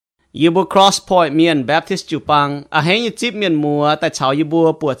yêu bùa Cross Point miền Baptist Chu Pang à hẹn như chip miền mùa tại cháu yêu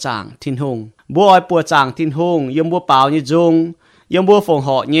bùa bùa chàng thiên hùng bùa oi bùa chàng thiên hùng yêu bùa bảo như dung yêu bùa phồng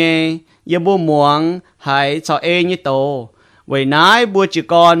họ nhé yêu bùa muang hay cháu như tổ vậy nãy bùa chỉ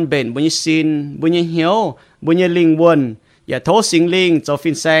con bền bùa như xin bùa như hiếu bùa như linh buồn và thố sinh linh cho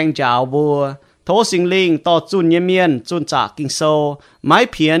phiên sang chào bùa thố sinh linh to chun như miền chun trả kinh sâu mái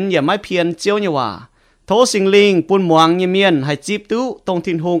phiền và mái phiền chiếu như hòa thố sinh linh buôn muang như miền hay chip tú tông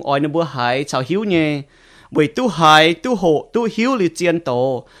thiên hùng ỏi nơi bùa hải chào hiếu nhé bởi tu hải tu hộ tu hiếu li chiên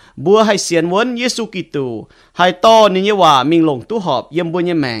tổ bùa hay xiên muốn Giêsu Kitô hay to như hòa mình lồng tu họp yếm bùa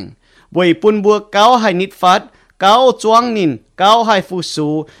như mèng bởi buôn bùa cáo hay nít phát cáo choang nín cáo hay phu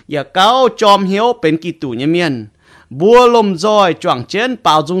su và cáo chom hiếu bên Kitô như miền bùa lom roi choàng chén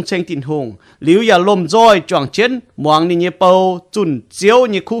bảo dung tranh thiên hùng liu ya lom roi choàng chén muang như bầu chun chiếu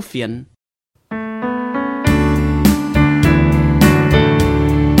như khu phiền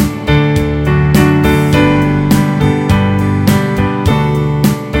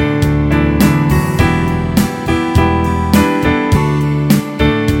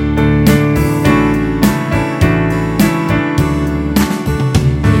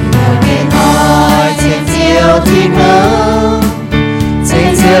thiên hương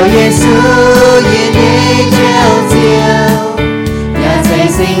trên chiều Giêsu yên đi chiều chiều nhà thầy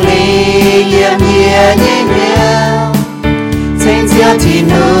sinh linh yếm nhẹ nhẹ nhàng trên chiều thiên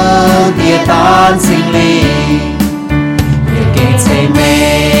hương địa tan sinh linh địa kinh thầy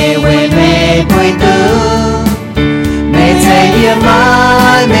mê quê mê quê tư mê thầy yếm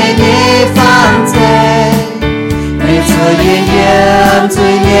mãi mê nhẹ phan thầy mê trời yên yếm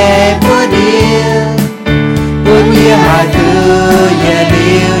trời nhẹ bữa địa buồn nhẹ hai thứ nhẹ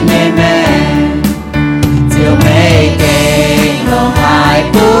liu nhẹ mẹ chiều mê kề lòng hai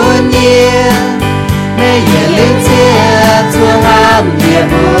buồn nhẹ mê nhẹ liu chia chua ham nhẹ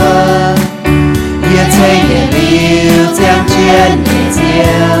buồn nhẹ thấy nhẹ liu giang chiến nhẹ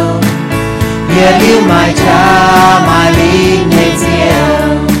chiều nhẹ liu mai cha mai linh nhẹ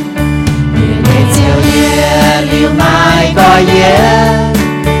chiều nhẹ chiều nhẹ liu mai có nhẹ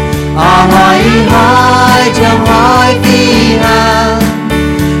hỏi hỏi trong hỏi phi hàng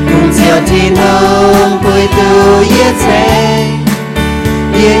cùng chiều thiên hương vui từ yết thế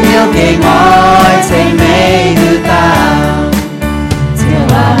yên nhau kề ngói xây mê hư tao chiều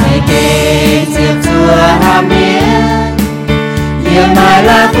là mê kề chiều chùa ham miên yên mai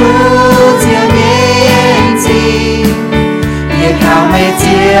là phú chiều nhện chi yên khảo mê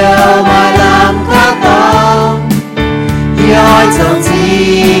chiều mai làm khác to yoi trong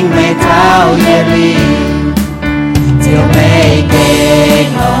chính mê thao yết li chiều mê kê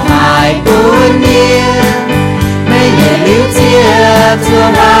lòng ai buồn nhiên mê nhẹ liu chia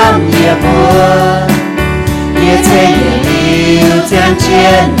chua ham nhẹ buồn nhẹ thế nhẹ liu giang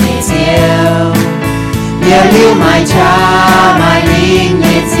chiến nhẹ chiều nhẹ liu mai cha mai linh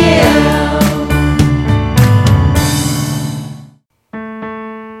nhẹ chiều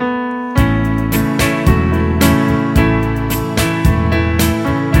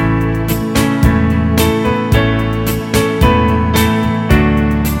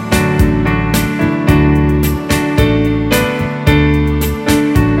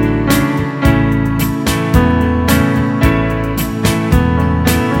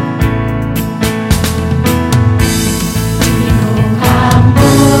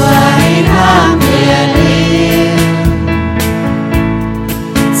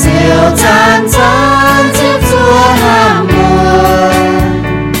Hãy subscribe cho kênh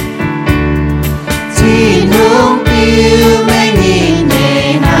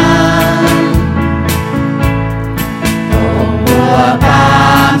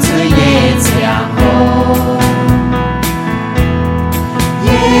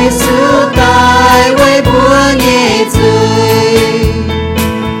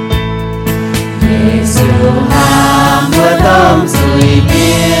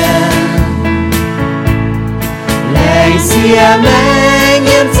Ghiền Mì Gõ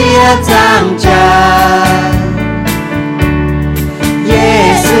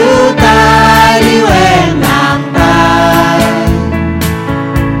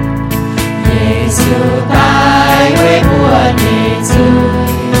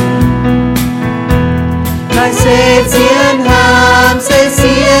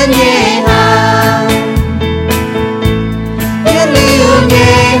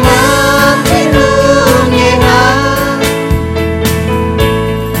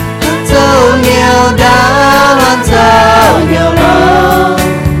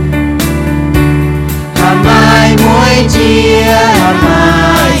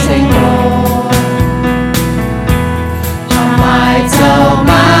để không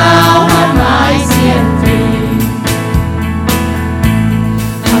bỏ lỡ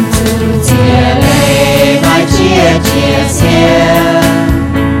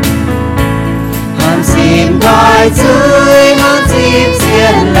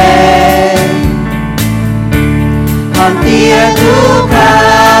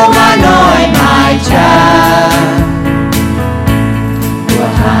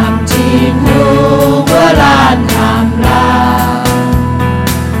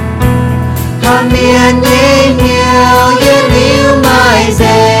miền nhẹ nhiều yên liu mai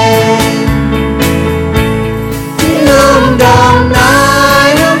dề nương đồng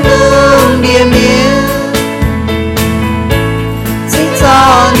nai nương địa miền chính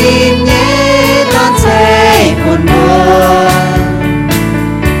cho nhìn nhé tan say buồn buồn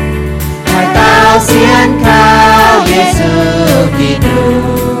hai tao xiên khao Giêsu Kitô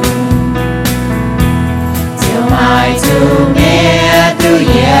chiều mai chú nghe tu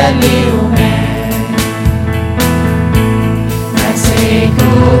ye liu mẹ ngài sẽ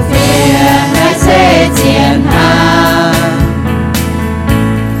cứu phiền ngài sẽ chiến thắng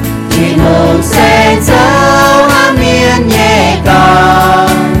thiên hùng sẽ dấu an miền nhẹ con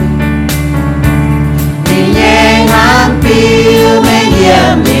đi nhẹ han piu mê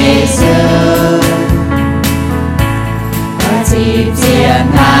nhiệm Giêsu và chỉ chiến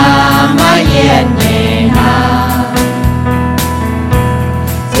thắng mà yên nhẹ hàng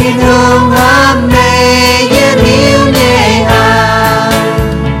thiên hùng ham mê yên liu nhẹ hàng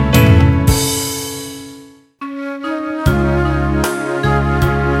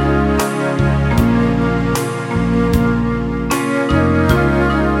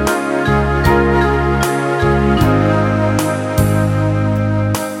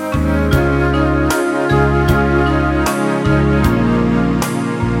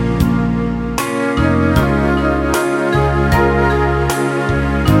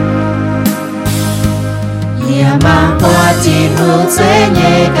mang qua chín hữu chế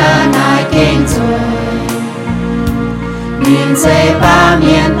nhẹ cả nai kinh rồi nhìn chế ba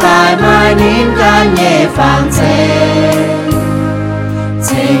miền tai mai nín ca nhẹ phang chế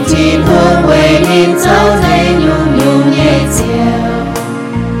trên chín hương quê nín châu dây nhung nhung nhẹ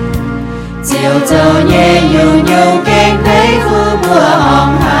chiều châu nhẹ nhung nhung kênh thấy phu bùa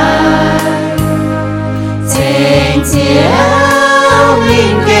hồng hai trên chiều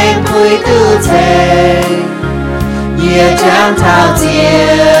nín kênh vui tư chế Ye trang thao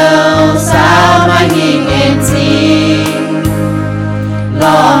chiều sao mai nhìn em chi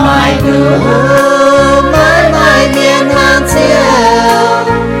lo mai đủ mãi mãi miền hàng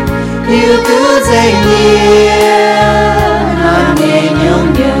chiều yêu cứ dây nhiều nam nhẹ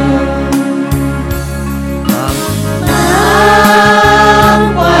nhung nhung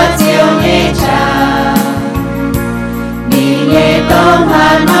nam qua chiều nhẹ trao đi nhẹ tông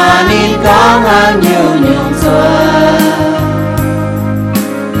hàn mà nín có hàng nhiều nhung xuân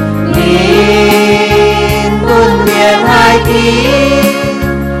nhìn buồn miền hai thiên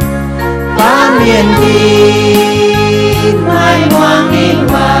ba miền thiên hai ngoan nhìn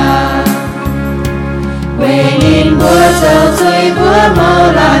hoa quê nhìn bữa dầu chuối bữa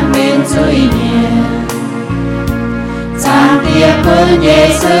màu lan bên chuối miền trang tiệp quân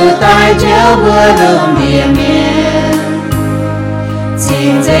Giêsu tai chéo bữa lồng địa miền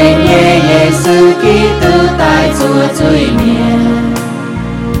xin danh nhé Giêsu Kitô tại chùa chuối miền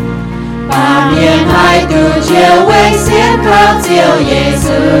ba miền hai từ chiều quên xiên khao chiều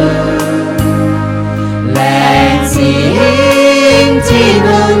Giêsu lệnh xin chín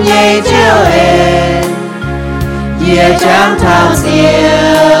hương nhẹ chiều em ye trang thao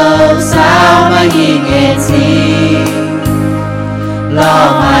chiều sao mà nhìn em xin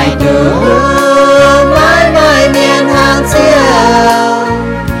lo mai từ mãi mãi miền hàng chiều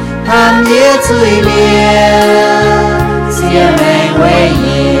ham nhé chuối miền chia mẹ quê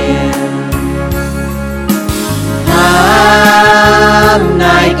nhiều ham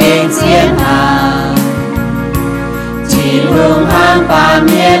nai kênh chiến hàng chín hương ham ba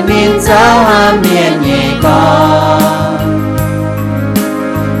miền miền giáo ham miền nhẹ con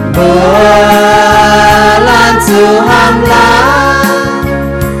bữa lan chu ham lá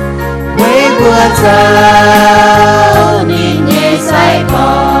quê bữa giờ nhìn nhẹ say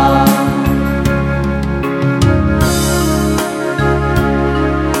con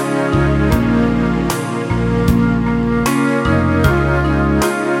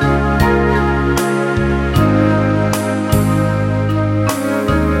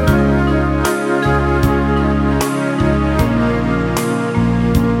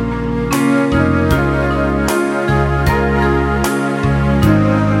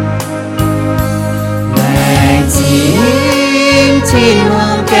chín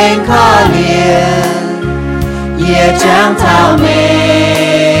hương kênh khó liền ye trang thao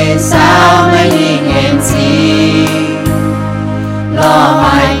mê sao mới nhìn em chi lo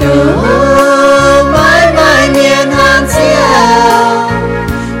mai từ mãi mãi miền hàng chiều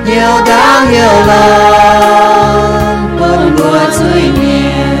nhiều đáng nhiều lòng buồn bùa chuối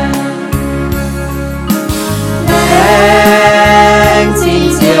miền anh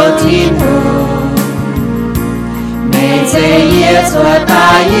xin chiều thiên hùng mẹ dễ ye xóa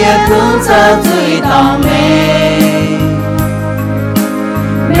ta ye cũng sao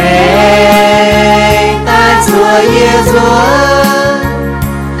chúa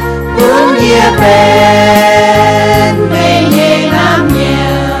bốn nhẹ bên về nhẹ làm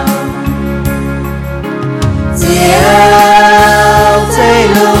nhiều chiều xây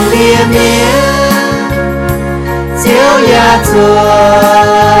lùng bia miếng chiều ya chúa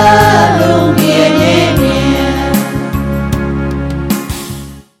lùng bia nhẹ miếng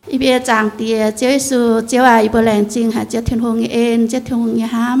bia chàng tia chiếu Giêsu chiếu ai bữa lành chinh hạt chiếu thiên hùng yên chiếu thiên hùng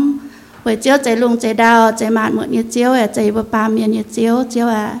hám với chiếu chạy lùng chạy đào chạy mạn một như chiếu chạy bờ pa miền như chiếu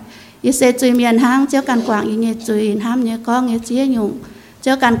như xe chui miền hang chiếu can quảng như chui hám như con như chia nhung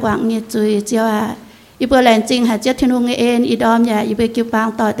chiếu can quảng như chui chiếu bữa lành chinh hạt chiếu thiên hùng yên đom bữa kêu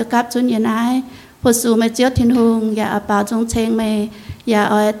bang tỏi tự cấp chun như nái phật sự mà chiếu thiên hùng bảo trong chen mày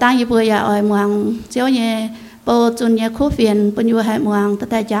ở tăng bữa ở muang chiếu như bố chun nhà khu phiền bố như hai muang tất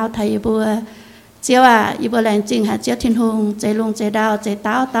cả giáo thầy bố chiếu bố lành chinh hạt chiếu thiên hùng chạy lùng chạy đào chạy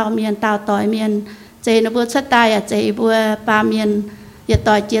tao miền tao tỏi miền chạy nó bố chất tai chạy bố ba miền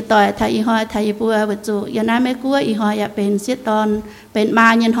tỏi chia tỏi thầy hoi thầy bố vật chủ giờ nay mấy cua hoiเป็นเสียตอนเป็นมา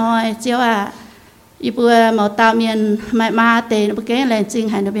ยันหอยเจ้าbố màu tao miền mai ma tề nó bố cái lành chinh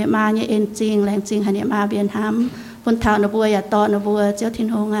hay nó bị ma như ên chinh lành chinh hay nó ma biển hám bún thảo nó bố tỏi nó bố chiếu thiên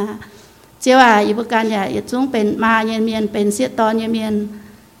hùngเจ้าบกันจุงเป็นมาเมียนเป็นเสียตอนเมียน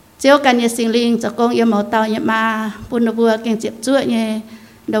เจ้ากันสิ่งลิงจะกงหมอเตามาปุ่นบัวเก่งเจ็บจุ้ย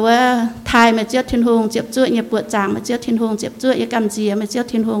เดี๋ยวว่าไทยมาเจ้าทินหงเจ็บจุ้ยปวดจางมาเจ้าทินหงเจ็บจุ้ยกำจีมาเจ้า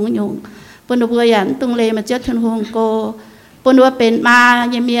ทินหงยุ่งปุ่นบัวตุงเลมาเจ้าทินหงโกปุ่นบัวเป็นมา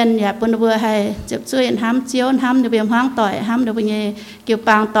เมียนปุ่นบัวให้เจ็บจุ้ยห้ามเจียวห้ามเดี๋ยวเบี้ยห้างต่อยห้ามเดี๋ยวเกี่ยวป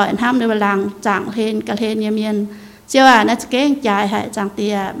างต่อยห้ามเดี๋ยวหลังจางเฮนกระเฮนเมียนเจ้าน่าจะเก่งใจให้จังเตี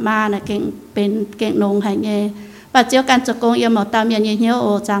ยมาน่ะเก่งเป็นเก่งนงให้เงี้ยปัจเจ้าการจะโกงหมอตามเงี้ยโอ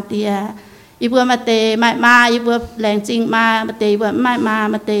จังเตียบัวมาเตะไม่มาบัวแรงจริงมาเตะบัวไม่ม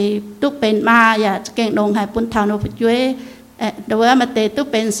าเตะตุกเป็นมาจะเก่งนงให้ปุ่นเท่าโนพุย้วยเดี๋ยวมาเตะตุก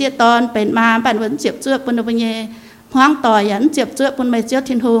เป็นเสียตอนเป็นมาปั่นวันเจ็บเจื้อปุ่นนบเงี้ยห้างต่อยันเจ็บเจื้อปุ่นไม่เจ้า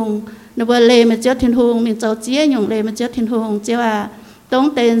ทินหงนบัวเลมาเจ้าทินหงมีเจ้าเจี๊ยหยงเลมาเจ้าทินหงเจ้าตรง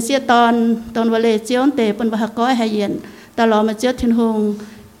เต็นเสียตอนวเลเจียวเตปุ่นบะก้อยให้เย็นตลอดมาเจ้าทินหง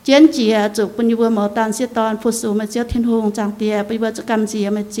เจียนเจียจุปุ่นยูบัวหมอตันเสียตอนผู้สูมาเจ้าทินหงจางเตียไปบัวจะกำเจีย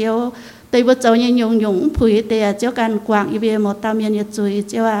มาเจียวตีบัวเจ้ายังยงผุยเตียเจ้ากันกวางอีเบียหมอตามยันยจุย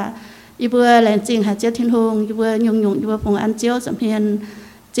เจ้าอีบัวแหลนจริงหาเจ้าทินหงอีบัวยงอีบัวผงอันเจียวสำเพ็ญ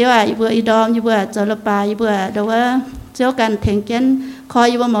เจ้าอีบัวอีดอมอีบัวเจ้าละปาอีบัวเดี๋ยวว่าเจ้ากันเถงเกนคอย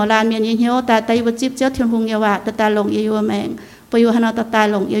อีบัวหมอลานเมียนเหี่ยวตาอีบัวจิบเจ้าทินหงเยาวะตาลงอีบัวแมงไปอยู่หันตา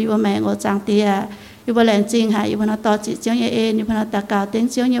ลงอยู่แมงโอจังเตียอยู่บนแหลนจริงหายอยู่บนตอจิเจียวเอ็นอยู่บนตากาวเต็ง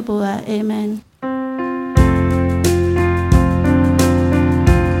เจียวเยบัวเอเมน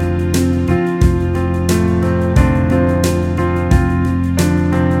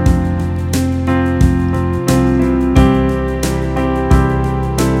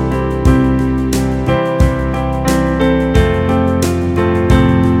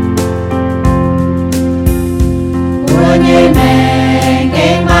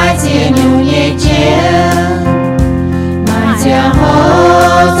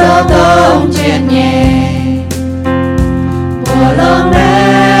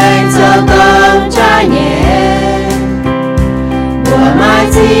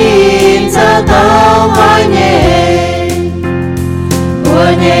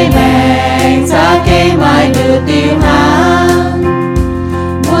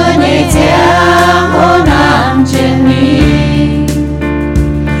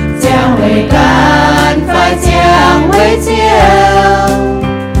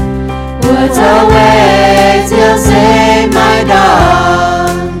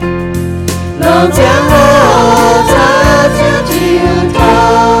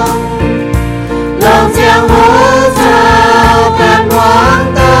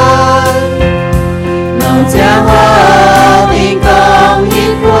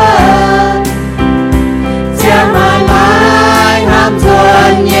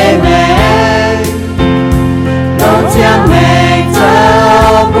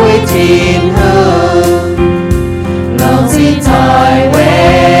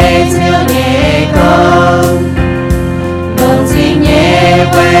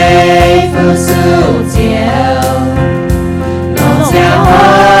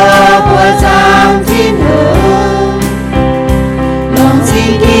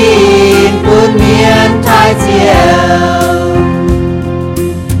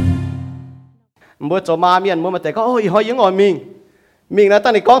บัวโจมาเมียนบัวมาแต่ก็โอ้ยหอยยังอ่อนมิงนะตอ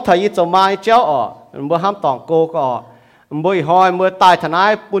นนี้ก้องถ่ายโจมาเจ้าอ่ะบัวห้ามต่องโกก็บัวหอยบัวตายทนา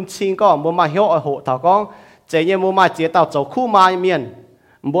ยปุ่นชิงก็บัวมาเหี้ยวอ่อยโหถ่าก้องเจียบัวมาเจียเต่าโจคู่มาเมียน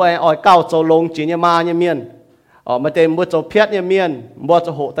บัวอ่อยเก่าโจลงเจียมาเมียน mà tên bữa chỗ phết như miền bữa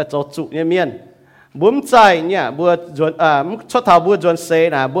chỗ hộ tại chỗ trụ như miền bướm chạy nhá bữa chuẩn xuất thảo bữa chuẩn xe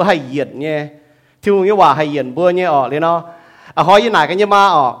nè bữa hay nhiệt nhé thiếu như hòa hay nhiệt bữa nhé lên nó hỏi như này cái như ma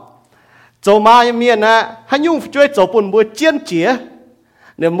chỗ ma như miền á hay nhung chơi chỗ bún bữa chiên chĩa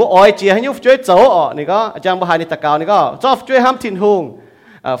nếu mua ỏi chĩa hay nhung chơi chỗ này có chẳng bữa hai này tạc cao này có cho chơi ham thìn hùng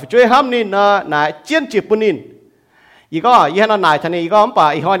chơi ham nín nãy chiên chĩa bún nínอีก็ยี่ห้อไหนท่านนี้ก็ป่า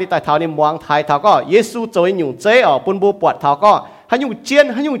อีห้อนี้แต่เท้านี่มองไทยเท้าก็เยซูโจยหนุ่มเจ้อปุ่นบูปวดเท้าก็ให้หนุ่มเจียน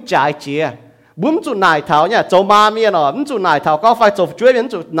ให้หนุ่มจ่ายเจียบุ้มจุดไหนเท้าเนี่ยโจมาเมียนบุ้มจุดไหนเท้าก็ไฟโจช่วยเป็น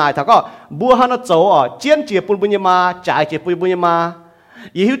จุดไหนเท้าก็บัวฮันโจเจียนเจียปุ่นบุญยมาจ่ายเจียปุ่นบุญยมา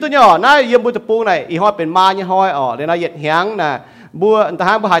อีหิวตัวเนี่ยน่าเยี่ยมบุตรปูไหนอีห้อเป็นมาเนี่ยห้อยเลยนะเหยียดแหงนะบัวทห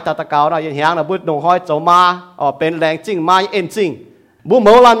ารบัวหายตาตะเกานะเหยียดแหงนะบัวหนุ่มห้อยโจมาเป็นแรงจริงมาเอ็นจริงบัวเ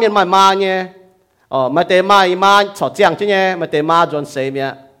มื่อวานเมียนมาเนี่ยmà tê ma cho giang chứ nhé mà tê ma dọn xe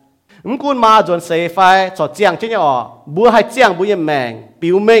mía cũng ma dọn xe phải cho giang chứ nhé bữa hai giang bữa yếm mèn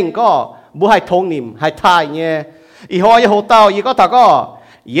biểu minh có bữa hai thông niệm hai thai nhé ý hỏi hồ tao ý có thà có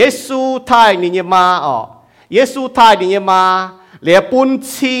Giêsu thai ni ma Giêsu thai ni ma lẽ bún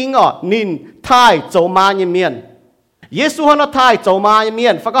chính nín thai châu ma như miền Giêsu hắn nó thai châu ma như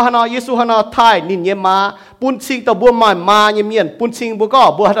miền phải có hắn nó Giêsu hắn nó thai nín như ma bún chính tao bữa ma như miền bún chính bữa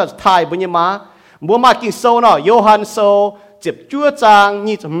có bữa hắn nó thai bữa như maบัวมากินโซเนาะโยฮันโซเจ็บจั่วจาง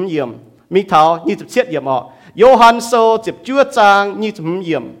ยี่สิบเยี่ยมมีเท้ายี่สิบเช็ดเยี่ยมโยฮันโซเจ็บจั่วจางยี่สิบเ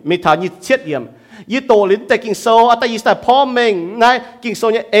ยี่ยมมีเท้ายี่สิบเช็ดเยี่ยมยี่โตลิ้นแต่กินโซอัตยี่สิบพ่อเมงนายกินโซ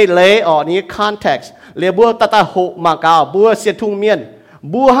เนี่ยเอเล่นี่คอนเท็กซ์เรียบัวตาหูมากาวบัวเสียทุ่งเมียน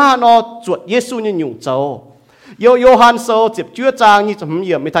บัวห้านอจวดเยซูเนี่ยหยุ่งโจโยฮันโซเจ็บจั่วจางยี่สิบเ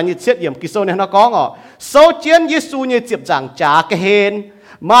ยี่ยมมีเท้ายี่สิบเช็ดเยี่ยมกินโซเนี่ยนักก้องโซเจียนเยซูเนี่ยเจ็บจางจากเห็น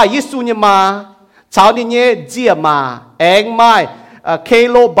มาเยซูเนี่ยมาชาวนี้เนี่ยเจียมาเองไม่เค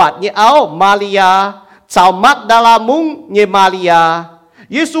โลบัตเนี่ยเอามาริยาชาวมักดาลามุงเนี่ยมาริยา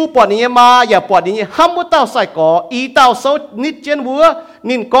เยซูปวดเนี่ยมาอย่าปวดเนี่ยห้ามว่าเต้าใส่ก่ออีเต้าโซนิดเจนบัว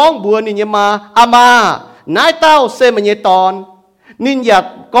นินก้องบัวเนี่ยมามานายเต้าเซมันเนี่ยตอนนินอย่า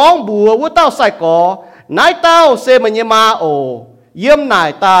ก้องบัวว่าเต้าใส่ก่อนายเต้าเซมันเนี่ยมาโอเยี่ยมนาย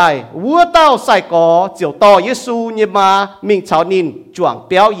ตายวัวเต้าใส่ก่อเจียวต่อเยซูเนี่ยมามิงชาวนินจ่วงเ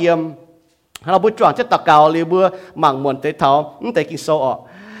ปียวเยี่ยมเราบุจวงจะตะเกาเลยบัวหมั่งมวนเตะเท้าแต่กินโซ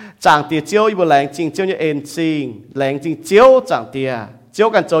จางเตียเจียวอยู่บนแรงจริงเจียวเนี่ยเอ็นจริงแรงจริงเจียวจางเตียเจียว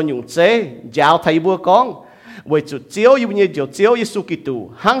กันโจหยุ่งเจ๊ยาวไทยบัวกองไว้จุดเจียวอยู่เนี่ยเจียวเยซูกิตู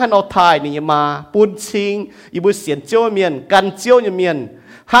หังฮันเอาไทยนี่มาปุ่นชิงอยู่บนเสียนเจียวเมียนกันเจียวเนี่ยเมียน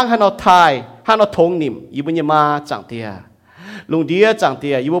หังฮันเอาไทยหันเอาทงนิ่มอยู่บนเนี่ยมาจางเตียลุงเดียจางเตี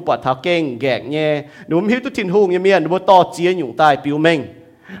ยอยู่บนปอดเท้าเก่งแกงเนี่ยหนุ่มหิวตุทินหงเนี่ยเมียนบนต่อเจียหยุ่งใต้ปิวเมง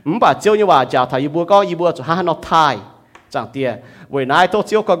bà chiếu nhưว่าchào thầy bùa có bùa cho hắn nó thai chẳng tiệt buổi nay tôi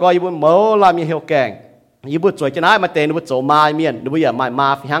chiếu có bùa mẫu làm như hiệu kèn bùa chuối cho nãy mà tên bùa chỗ mai miền bùa giờ mai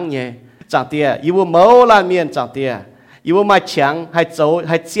ma phi hăng nhé chẳng tiệt bùa mẫu làm miền chẳng tiệt bùa mai trắng hay chỗ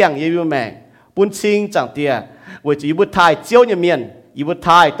hay chiang bùa mèn bún chinh chẳng tiệt buổi chỉ bùa thai chiếu như miền bùa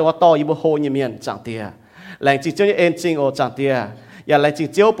thai to bùa hồ như miền chẳng tiệt lành chỉ chiếu như en chinh ô chẳng tiệtอย่าlành chỉ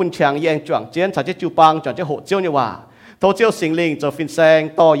chiếu bún trắng yang chuẩn chiến chẳng chế chu bang chẳng chế hộ chiếu nhưว่าโทเจียวสิงลิงจะฟินแซง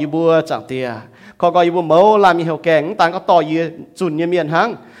ต่อยีบัวจังเตียเขาก็ยีบัวเมาลามีเหี่ยวแกงต่างก็ต่อยีจุนเมียนหัง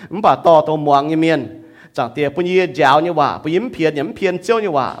ป่าต่อตัวหมวงเมียนจังเตียปุ่นยียาวเนี่ยว่าปุ่นยิ้มเพียนเพียนเจียวเ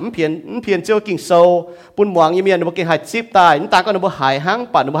นี่ยว่าเพียนเจียวกิ่งโซปุ่นหมวงเมียนบุกกิ่งหายซิบตายต่างก็นบุหายหัง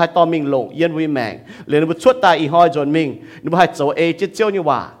ป่านบุหายต่อมิงหลงเย็นวิแมงเลยนบุชดตายอีหอยจนมิงนบุหายโจเอเจียวเนี่ย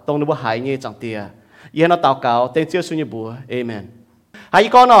ว่าตรงนบุหายเนี่ยจังเตียยี่ห้อเต่าเก่าเต็งเจียวสุญญบัวเอเมนหาย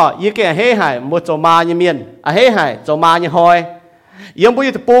ก้อนยี่แก่เฮ่หายมัวโจมาเนี่ยเมียนเฮ่หายโจมาเนี่ยหอยยังบุย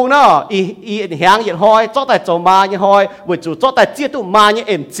ตะปูเนาะอีแหงยันหอยจ้อแต่โจมาเนี่ยหอยบุยจู่จ้อแต่เจี๊ยตุมาเนี่ยเ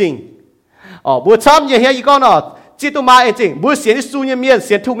อ็มจริงบุยช้ำยังเฮียอีกเนาะเจี๊ยตุมาเอ็มจริงบุยเสียนยิสูเนี่ยเมียนเ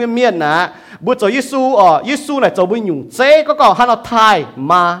สียนทุ่งเนี่ยเมียนนะบุยจ่อยิสูเนี่ยจ่อบุยหยุ่งเจ๊ก็ฮันเอาไทย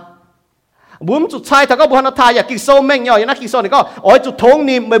มาบุยจุดไทยถ้าก็บุยฮันเอาไทยอยากกินโซเม่งเนี่ยอย่างนักกินโซเนี่ยก็จุดทง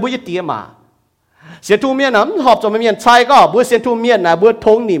นี่ไม่บุยเตี้ยมาเสียทุ่งเมียนนะหอบจ่อไม่เมียนไทยก็บุยเสียทุ่งเมียนนะบุยท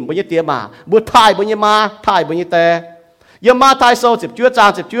งนี่บุยเตี้ยมาบุยไทยบุยมาไทยบุยแต่ยมาไทยโซจิบชั่วจาง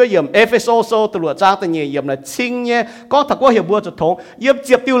จิบชั่วเยี่ยมเอฟเอโซโซตรวจจางแต่เยี่ยมนะชิงเนี่ยก็ถ้าก็เหี่ยวบัวจุดทงเยี่ยมเ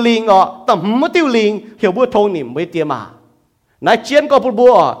จียบติวลิงแต่ไม่ติวลิงเหี่ยวบัวทงนี่ไม่เตี้ยมานายเจียนก็พูดบั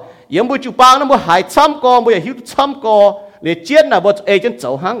วเยี่ยมบัวจุปางนั้นบัวหายช้ำก็บัวหิวช้ำก็เนี่ยเจียนน่ะบัวเอจนเจ้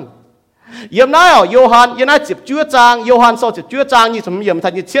าหังเยี่ยมนายโยฮันยี่นายจิบชั่วจางโยฮันโซจิบชั่วจางนี่สมเยี่ยมทั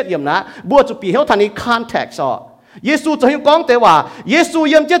นยี่เชียดเยี่ยมนะบัวจุปีเหี่ยวทันนี่คอนแทคซอเยซูจะให้ก้องแต่ว่าเยซู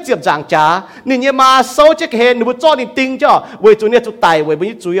เยี่ยมเจ็บจางจ้านี่เนี่ยมาโซ่เจ็บเห็นดูจ้อนี่ติงจ้าเวจุเนี่ยจุดไตเวบุ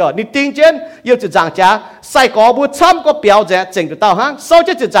ญจุยนี่ติงเจนเยี่ยมจะจางจ้าใส่กอบุญช้ำก็เปียวแจ๊เจ๋งจุดเต้าฮังโซ่เ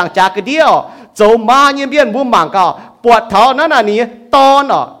จ็บจางจ้าก็เดียว dầu ma như biên bu mảng cỏ bọt thảo nó là ní to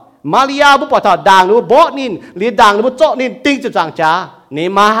nọ Maria bu bọt thảo đàng nó bó nín liền đàng nó chọ nín tinh chụp giảng cha ní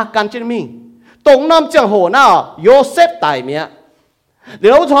ma can trên mình tổng năm chẳng hồ nào Joseph tài mía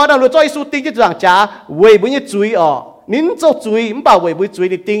nếu cho nó cho Giêsu tinh chụp giảng cha về bữa như chuối nín cho chuối bảo về bữa chuối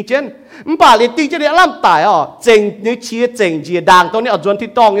thì tinh trên bảo liền tinh trên để làm tài chỉnh như chia chỉnh chia đàng tao này ở chuẩn thì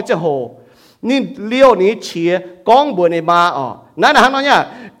tông như chẳng hồ nín liêu ní chia con bữa này maนั่นนะฮะน้องเนี่ย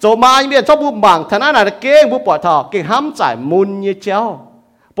โจมาอย่างเดียวชอบบุบังท่านั้นน่ะเก่งบุปผาทอเก่งห้ามจ่ายมุนยี่เจ้า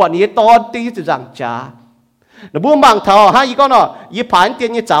ปวดนี้ตอนตีจุจังจ้าแล้วบุบังทอฮะอีก็เนาะยี่ผ่านเตียน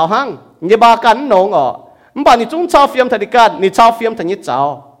ยี่เจ้าหังยี่บากันน้องมันป่านนี่จุ้งชาวเฟียมทันดิกันนี่ชาวเฟียมทันยี่เจ้า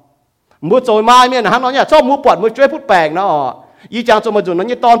บุโจมาอย่างเดียวนะฮะน้องเนี่ยชอบบุปวดบุช่วยพูดแปลงเนาะยี่จังโจมาจุนนั้น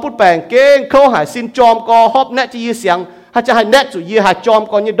ยี่ตอนพูดแปลงเก่งเขาหายสินจอมกอฮอบแน่จะยี่เสียงถ้าจะให้แน่จุยี่หายจอม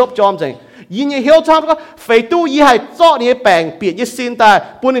กอยี่ดบจอมจังยินยี่เหี้ยวช้ำก็ไฟตู้ยี่ให้จ่อนี่แปลงเปลี่ยนยี่สินแต่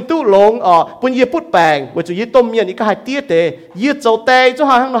ปุ่นตู้หลงปุ่นยี่พุดแปลงว่าจะยี่ต้มเมียนนี่ก็ให้เตี้ยเตยยี่โจเตยจ้า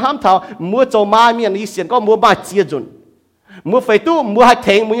ห้างห้ามเท้ามัวโจมาเมียนนี่เสียนก็มัวมาเจียจุนมัวไฟตู้มัวให้เท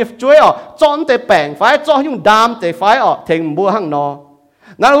งมัวยี่ช่วยจ้อนเตแปลงไฟจ้อยุ่งดามเตไฟเทงมัวห้างนอ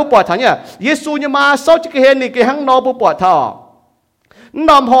นั่นผู้ปวดท้องเนี่ยเยซูเนี่ยมาโซจิกเฮนนี่ก็ห้างนอผู้ปวดท้องน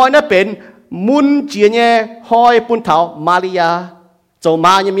อมหอยนั่นเป็นมุนเจียเนี่ยหอยปุ่นเท้ามาริยาโจม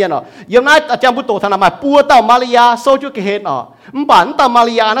าอย่างเมียนยังไงอาจารย์พุทโธธนามาปัวเต่ามาริยาโซจุกเฮนบ้านเต่ามา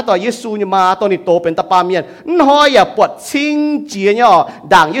ริยานะต่อเยซูเนี่ยมาตอนนี้โตเป็นตาปาเมียนน้อยอย่าปวดชิงเจียเนี่ย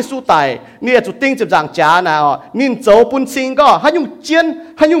ด่างเยซูตายเนี่ยจุดติ้งจุดด่างจ้านะนินโจปุ่นชิงก็ให้ยุ่งเจียน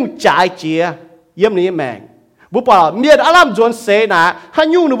ให้ยุ่งจ่ายเจียเยี่ยมนี้แมงบุปผาเมียนอารามจวนเสนะให้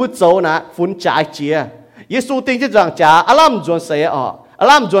ยุ่งนุบุโจนะฝุ่นจ่ายเจียเยซูติ้งจุดด่างจ้าอารามจวนเสอา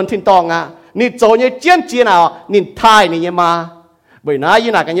รามจวนทินตองนี่โจเนี่ยเจียนเจียนะนินไทยนี่มาbởi nãy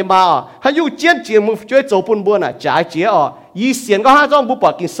như nào cái như mà hắn dùng chiến chiến một chuỗi dầu bún bún trái chiến y xiên có hai trong bún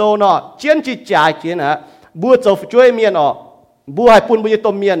bò kinh sâu nó chiến chỉ trái chiến bún dầu chuỗi miên bún hai bún bún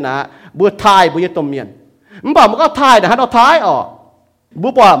tôm miên bún thái bún tôm miên mình bảo một cái thái hắn nó thái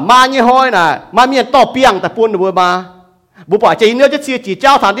bún bò ma như hoi ma miên to piangแต่bún bún ma bún bò chỉ nữa chỉ chỉ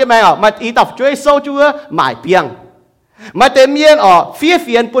trao thằng đi mày mà ý tập chuỗi sâu chưa mải piang mà tên miên phía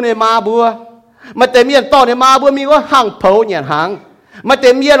phiền bún ma bún mà tên miên to này ma bún mi có hàng phâu nhện hàng màเต็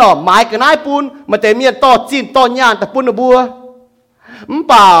มเมียนหมายกันนายปูนมาเต็มเมียนต่อจีนต่อยานแต่ปูนบัว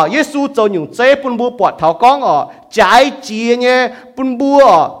ป่าเยซูเจ้าหนุ่มเจ้ปูนบัวปวดเท้าก้องใจเจียเนี่ยปูนบัว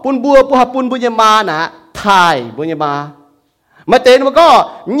ปูหาปูนบุญยมานะไทยบุญยมาเต็มมันก็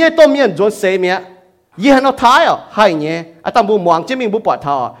เนี่ยต้มเมียนจนเสียเมียยี่ห้อไทยให้เนี่ยอาตมาบัวหมวงเจ้ามิงบัวปวดเ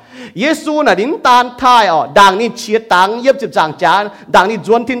ท้าเยซูน่ะดิ้นตาลไทยดังนี่เชียตังเย็บจิบจางจานดังนี่จ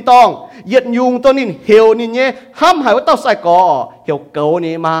วนทินตองเหยียดยุงตัวนี้เหี่ยวนี่เนี่ยห้ามหายว่าเต้าใส่กอเหี่ยวเกา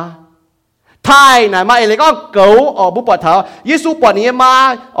นี่มาไทยน่ะมาอะไรก็เกาบุปผาเท้าเยซูปวดนี่มา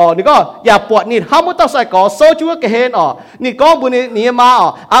นี่ก็อย่าปวดนี่ห้ามว่าเต้าใส่กอโซจูก็เห็นนี่ก็บุญนี่มา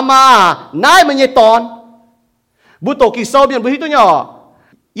อามานายมันยังตอนบุตรกิโซเบียนบุตรตัวเนี่ย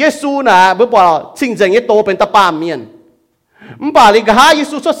เยซูน่ะบุปผาสิ่งอย่างนี้โตเป็นตะปามเมียนมันป่าลิกหาเย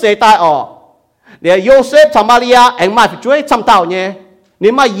ซูสดเสตายเดี๋ยวโยเซฟชามาริยาเอ็งมาช่วยทำเต่าเนี่ย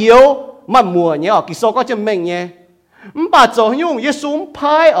นี่มาเยียวมามัวเนี่ยกิโซก็จะเม่งเนี่ยมันป่าโจยุ่งเยซูมพ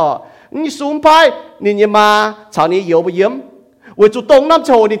ายนี่ซูมพายนี่เนี่ยมาชาวนี้เยียวไปเยี่ยมวันจุดตรงน้ำโช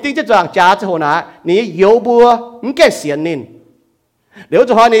ว์นี่ติ้งจะจางจ้าโชว์นะนี่เยียวบัวมันแก่เสียนินเดี๋ยวจ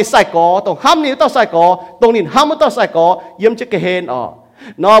ะหานี่ใส่กอตรงห้ามนี่ต้องใส่กอตรงนี่ห้ามไม่ต้องใส่กอเยี่ยมจะเกเห็น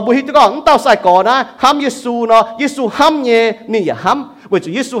นอบุหิตก็ต้องใส่กอนะห้ามเยซูเนาะเยซูห้ามเนี่ยนี่อย่าห้ามวันจุ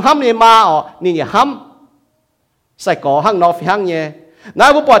ดเยซูห้ามเนี่ยมานี่อย่าห้ามใส่กอห้างนอฟิห้างเนี่ยนาย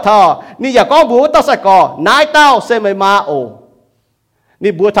บุปผาทอนี่อย่าก้องบัวต้องใส่กอนายเต้าเซไม่มา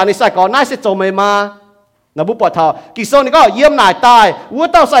นี่บัวทานี่ใส่กอนายเซโจไม่มานายบุปผาทอกิโซนี่ก็เยี่ยมนายตายวัว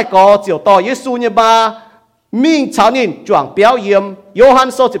เต้าใส่กอเจียวต่อเยซูเนี่ยมามิ่งชาวนี่จวงเปียวเยี่ยมโยฮัน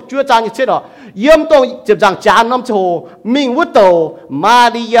โซจิบชั่วจานยี่เช่นเยี่ยมตรงจิบจางจานน้ำโชมิ่งวัวโตมา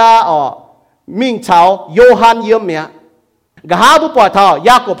ริยามิ่งชาวโยฮันเยี่ยมเนี่ยกะฮาบุปผาทอย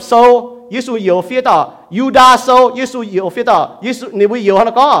ากบโซเยซูเยียวเฟียต่อยูดาโซเยซูเยียวเฟียต่อเยซูนี่วิเยียวน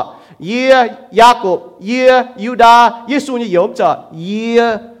ะก็เยียยากบเยียยูดาเยซูนี่เยียวจะเยีย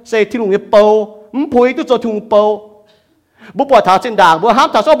เซที่ลุงเยเปาพุยตัวจะทุงเปาบุปผาทาเส้นด่างบัวห้าม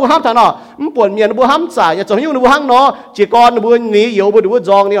ทาโซบัวห้ามทาเนาะปวดเมียนบัวห้ามจ่ายอย่าจะยุ่งบัวห้ามเนาะจีกรบัวนี้เยียวบัวจ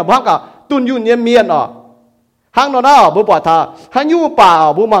องเนี่ยบัวห้ามกับตุนยุ่นเมียนห้างเนาะบุปผาทาห้างยุ่งป่า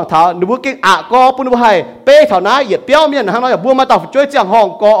บัวมังทาบัวเก่งก็ปุ่นบัวให้เป้เท่านั้นเหยียดเปี้ยวเมียนห้างเนาะบัวมาต่อช่วยเจียงห้อง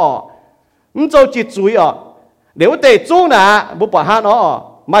ก็มันจะจิตจุยเดี๋ยวเตะจู้นะบุปผาฮะเนาะ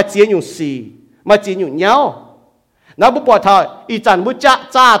มาเจียนอยู่สี่มาเจียนอยู่เงานะบุปผาทาอีจันบุจ้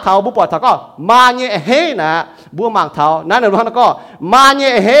าเท้าบุปผาทาก็มาเนี่ยเฮนะ bua mang thảo nãy nó có mà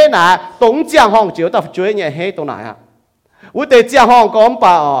nhẹ hé nà tổng giang hong chiếu tao chuối nhẹ hé tao nãy à u tê giang hong có ông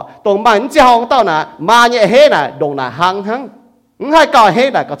bà tổng bằng giang hong tao nà mà nhẹ hé nà đồng nà hăng hăng hai cò hé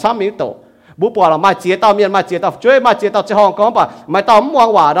nà có trăm miếng tổ bố bỏ là mà chia tao miền mà chia tao chuối mà chia tao giang hong có ông bà mà tao muốn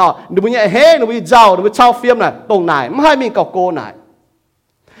hoàng quả đó nó bị nhẹ hé nó bị giàu nó bị trao phim nè tổng nãy hai miếng cọc cô nãy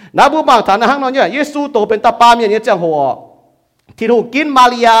nãy bố mang thảo nà hăng nó nhỉ Giêsu tổ bên ta ba miền nhẹ giang hồที่ถูกกินมา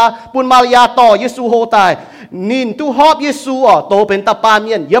ริยาปุนมาริยาต่อเยซูโฮตายนินตู้ฮอบเยซูโตเป็นตาปาเ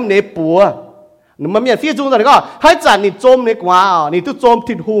มียนเยี่ยมเนปัวหนุ่มเมียนฟี่จุงตอนนี้ก็ให้จ่านี่โจมในกว่านี่ตู้โจม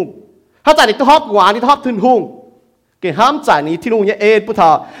ทิ้งหุงถ้าจ่านี่ตู้ฮอบกว่านี่ตู้ฮอบทิ้งหุงเกี่ยห้ามจ่านี่ทิ้งหุงเนี่ยปุถะ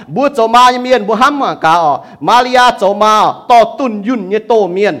บัวโจมาเมียนบัวห้ามกามาริยาโจมาต่อตุนยุนเนี่ยโต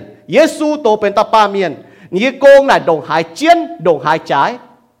เมียนเยซูโตเป็นตาปาเมียนนี่โกงน่ะดงหายเจียนดงหายจ่าย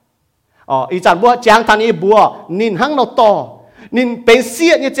อีจันบัวจางทันอีบัวนินหั่งเราต่อนี่เป็นเสี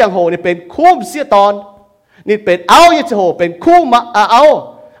ยเนี่ยจังโหนี่เป็นคู่เสียตอนนี่เป็นเอาเนี่ยจังโหเป็นคู่มาเอา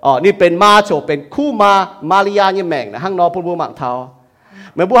นี่เป็นมาโฉเป็นคู่มาริยาเนี่ยแม่งนะห้างนอพูดบัวหมางเท้า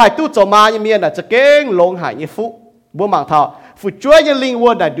เหมือนบัวหายตู้โจมาเนี่ยเมียน่ะจะเก่งลงหายเนี่ยฟุบัวหมางเท้าฟุช่วยเนี่ยลิงวั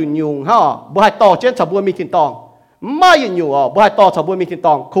วน่ะดุนยุงฮะบัวหายต่อเช่นชาวบัวมีทินตองไม่ยังอยู่บัวหายต่อชาวบัวมีทินต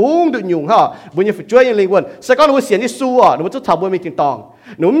องคุ้งดุนยุงฮะบัวเนี่ยฟุช่วยเนี่ยลิงวัวสักก้อนหนูเสียนี่สู้หนูจะชาวบัวมีทินตอง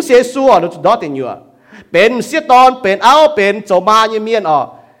หนูเสียสู้หนูจะดอเตียนอยู่เป็นเสียตอนเป็นเอาเป็นโจมาเมียน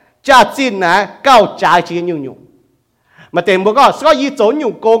จ้าจินนะก้าวใจชีนยุ่งมาเต็มบอกก็สก็ยีโจน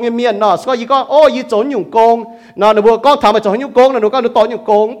ยุ่งโกงเมียนสก็ยีก็โอ้ยีโจนยุ่งโกงหนูบอกก็ทำมาโจนยุ่งโกงหนูก็หนูต่อยุ่งโ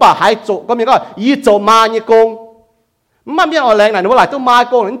กงป่าหายโจก็มีก็ยีโจมาโกงมันมีอะไรหนูบอกหลายตัวมา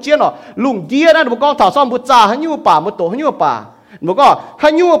โกงนั่นเจียนลุงเดียนะหนูบอกก็ถอดซ่อมบุจ่าให้ยุ่งป่ามาโตให้ยุ่งป่าหนูบอกก็ให้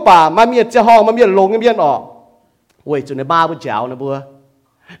ยุ่งป่ามาเมียเจ้าห้องมาเมียลงเมียนเว้ยจุดในบ้าบุจ่านะบัว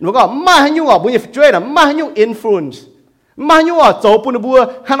หนูก็มาให้ยุ่งบุญยิ่งช่วยนะมาให้ยุ่งอินฟลูเอนซ์มาให้ยุ่งโจปุ่นบัว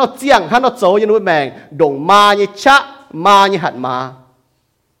ให้เราเจียงให้เราโจยันนุ่มแมงดงมาเนี่ยชะมาเนี่ยหัดมา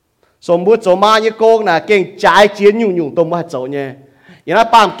สมบูรณ์โจมาเนี่ยโกงนะเก่งใจเจียนยุ่งตัวมาโจเนี่ยอย่างนั้น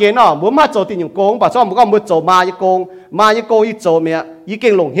ปามเกณฑ์บัวมาโจติดยุ่งโกงป่ะซ้อมบัวก็บัวโจมาเนี่ยโกงยี่โจเมียยี่เก่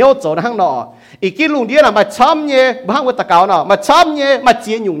งหลงเหี้ยวโจนะข้างนอกอีกกี่ลุงเดียนะมาช้ำเนี่ยบ้างวัดตะเกาเนาะมาช้ำเนี่ยมาเ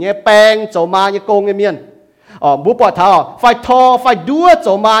จียนยุ่งเนี่ยแปลงโจมาเนี่ยโกงเมียนบุปผาท้าไฟทอไฟดัวโจ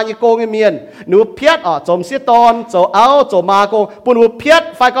มาเนี่ยโกงเมียนหนูเพียดโจมเสียตอนโจเอาโจมาโกงปุ่นหนูเพียด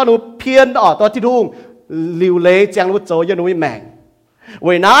ไฟก็หนูเพียนตอนที่ทุ่งลิวเล่จังหนูโจยันหนูแมงเว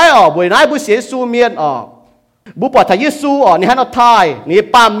ยนายบุเสียสูเมียนบุปผาท้าเยซูนี่ฮันเอาทายนี่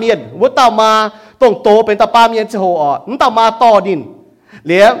ปามเมียนวัดเต่ามาต้องโตเป็นตาปามเมียนเจ้านั่นเต่ามาต่อดินเห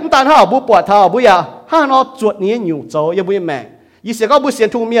ลียนั่นตาห่าบุปผาท้าบุยาห้านอจวดนี้อยู่โจยันบุยแมงยี่เสียก็บุเสียน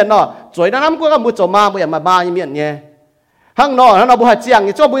ทุ่งเมียนสวยน้ำก็บุโจมาบุยมาบ้านเมียนเนี่ยห้างนอห้างนอบุหายเจียง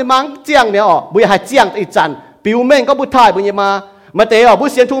นี่จ้าบุยมังเจียงเนี่ยบุยหายเจียงอีจันปิวเม่งก็บุไทยบุยมาเตะบุ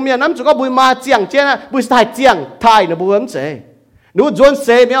เสียนทุ่งเมียนน้ำจุก็บุยมาเจียงเจ้าบุยไทยเจียงไทยเนี่ยบุยมันเจหนูจวนเส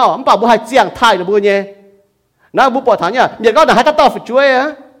เมียมันป่าบุหายเจียงไทยเนี่ยบุยเนี่ยนะบุปผาเนี่ยเมียก็หาตาต่อฝึกช่วย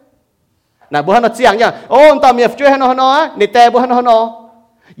นะบุหันเจียงเนี่ยโอ้ตาเมียฝึกช่วยให้นอในแต่บุหันนอ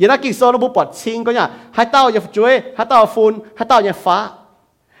อย่างนั้นกิ่งโซนบุปผาชิงก็เนี่ยให้เต้าอย่าช่วยให้เต้าฝุ่นให้เต้าอย่าฟ้า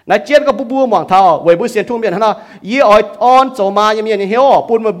นายเจียนก็บัวหมองเท้าเวยบุเสียนทุ่งเมียนฮะยี่อ้อยอ่อนโจมายังเมียนเหี้ยว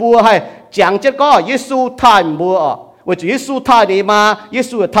ปุ่นมาบัวให้จังเจ็ดก็เยซูทายบัวเวยจุเยซูทายนี่มาเย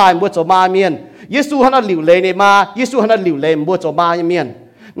ซูทายบัวโจมาเมียนเยซูฮันหลิวเลยนี่มาเยซูฮันหลิวเลยบัวโจมายังเมียน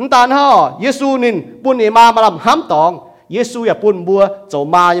นั่นตาฮะเยซูนินปุ่นนี่มาลำห้ำตองเยซูอย่าปุ่นบัวโจ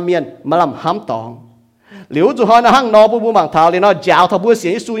มายังเมียนมาลำห้ำตองหลิวจุฮอนห้างนอบัวหมองเท้าเลยเนาะยาวทบัวเสี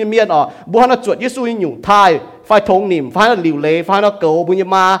ยเยซูยังเมียนบัวฮันจวดเยซูยังอยู่ทายไฟทงหนิมไฟนั่นหลิวเล่ไฟนั่นเกลบุญย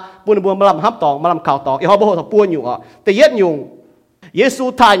มาปุ่นบัวมาลำห้ำตองมาลำข่าวตองไอ้ฮอบัวทบปัวอยู่แต่เย็ดอยู่เยซู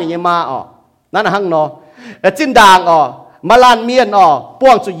ทายอย่างยังมานั่นห้างนอจินด่างมาลานเมียนป้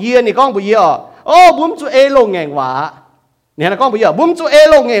วงจุเยียนี่ก้องบุเยียโอ้บุ้มจุเอลงแงงหวาเนี่ยนะก้องบุเยียบุ้มจุเอ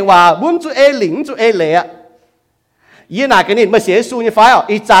ลงแงงหวาบุ้มจุเอหลิงจุเอเล่ยี่หนากันนี่มาเสียซูนี่ไฟ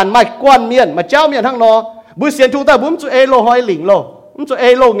อีจานไม่กวนเมียนมาเจ้าเมียนห้างนอบุเสียนทุกแต่บุ้มจุเอโลหอยหลิงโลบุ้มจุเอ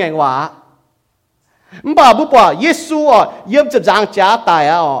โลแงงหวามันบ่าบุปผาเยซูเยี่ยมจะจางจ้าตาย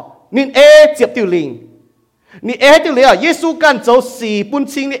นี่เอเจ็บติวลิงนี่เอติวลิงเยซูกันโจสีปุ่น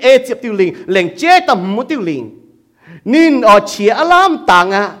ชิงนี่เอเจ็บติวลิงเหล่งเจ๊ต่ำมุติวลิงนี่เฉียอลามต่าง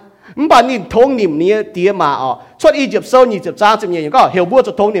มันบ่านี่ทงหนิมนี่เตี้ยมาชดอีเจ็บโซนี่เจ็บจางเจ็บเงี้ยก็เหี่ยวบัวจ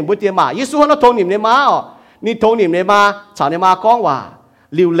ะทงหนิมบุเตี้ยมาเยซูเขาทงหนิมเนี่ยมานี่ทงหนิมเนี่ยมาชาวเนี่ยมาก้องว่า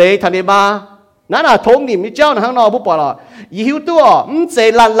ลิวเล่ทันเนี่ยมานั่นทงหนิมนี่เจ้าข้างนอกบุปผาหิวตัวเจ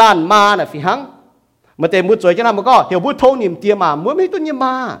ลันมาน่ะฟิหังมาเตะมุดสวยจังนะมันก็เหี่ยวบุทงหนิมเตี้ยมามัวไม่ตัวเนี่ย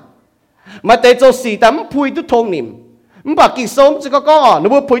มาเตะโจสีแต่มันพุยตุทงหนิมมันบอกกิกโซมจะก็นึก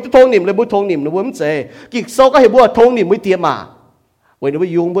ว่าพุยตุทงหนิมเลยบุทงหนิมนึกว่ามันเจกิกโซก็เหี่ยวบัวทงหนิมไม่เตี้ยมาเว้ยนึกว่า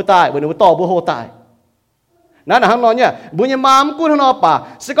ยุงบัวตายเว้ยนึกว่าต่อบัวโหตาย นั่นหางนอนเนี่ยบุญยามกู้ทางนอป่า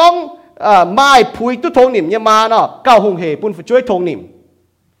สิก้องไม้พุยตุ้ทงหนิมยามาเนาะเก้าหงเหปุ่นช่วยทงหนิม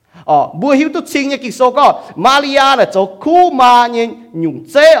บัวหิวตุ้ชิงเนี่ยกิโซก็มาริยาเนี่ยจะคู่มาเนี่ยหยุ่ง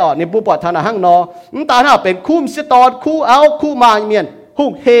เจ้เนี่ยบุปผาธนาหางนอตาหน้าเป็นคู่มิสตอดคู่เอาคู่มาเมียนห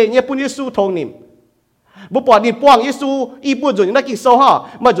งเหเนี่ยปุ่นเยซูทงหนิมบุปผานี่ป้วงเยซูอีบุญจุนนักกิโซฮะ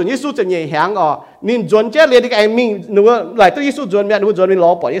มาจุนเยซูจะเนี่ยแหงนินจุนเจ้าเรียนที่ไอ้มิงหนูหลายตัวเยซูจุนเมียหนูจุนมีล้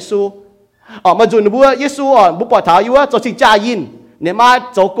อปอเยซูมาจุนบัวเยซูบุปผาท้าอยู่ว่าจะสิจ่ายินเนี่ยมา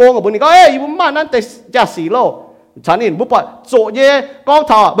โจโกงกับบุญนี่ก็อยู่มานั้นแต่จะสีโลฉันนี่บุปผาโจเย่ก้อง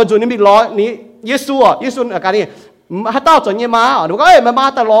ท้ามาจุนนี่มีล้อนี้เยซูเยซูอาการนี้ฮัตต้าโจเนี่ยมาหนูก็มา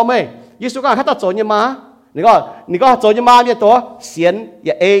แต่ล้อไหมเยซูก็ฮัตต้าโจเนี่ยมานี่ก็โจเนี่ยมาเนี่ยตัวเสียนอ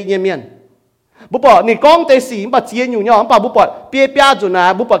ย่าเนี่ยเมียนบุปผานี่ก้องแต่สีมาเจียนอยู่เนี่ยบุปผาบุปผาเปียเปียจุนนะ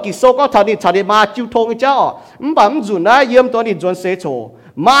บุปผากิโซก็ท่านี่มาจิ้วทงเจ้าบุปผาจุนนะเยี่ยมตัวนี่จุนเสโช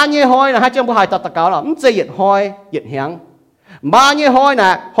มาเนี่ยหอยนะให้เจ้าบุหายตัดตะเกาละมันจะเหยียดหอยเหยียดแหงมาเนี่ยหอยนะ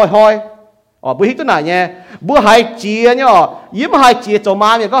หอยบุหิตัวไหนเนี่ยบุหายเจียเนี่ยยิ้มหายเจียโจมา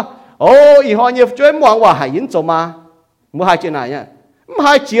เนี่ยก็โอ้อีหอยเนี่ยช่วยมองว่าหายยินโจมาบุหายเจียไหนเนี่ยมันห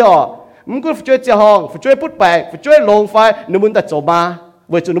ายเจียมันก็ช่วยเจียห้องช่วยพุทธแปลกช่วยลงไฟนึกมันแต่โจมา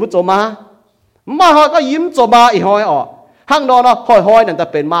เวจุนนึกโจมาหอยก็ยิ้มโจมาอีหอยห้างนอนหอยนั่นแต่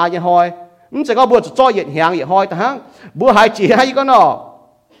เป็นมาเนี่ยหอยมันจะก็บัวจะจ่อเหยียดแหงเหยียดหอยแต่ห้างบัวหายเจียให้ก็เนาะ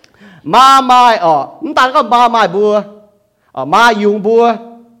มาไม่มันตาก็มาไม่บัวมายุงบัว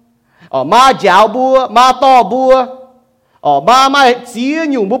มาเจ้าบัวมาต่อบัวมาไม่เสีย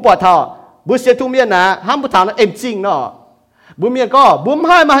ยุงบัวปวดเท้าบัวเสียทุ่มเมียนะห้ามบัวถามนะเอ็นจริงเนาะบัวเมียก็บัวใ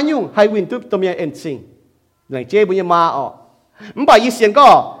ห้มาให้ยุงให้วินตัวเมียเอ็นจริงอย่างเจ้บัวมามันบอกยี่เสียงก็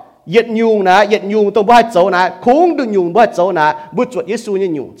เหยียดยุงนะเหยียดยุงต้องบัวให้โจนะคุ้งดึงยุงบัวให้โจนะบัวจวดเยซูเนี่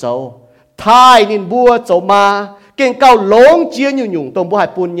ยยุงโจทายนินบัวโจมาเก่งเก่าหลงเจียอยู่หยุ่งตรงบัวหาย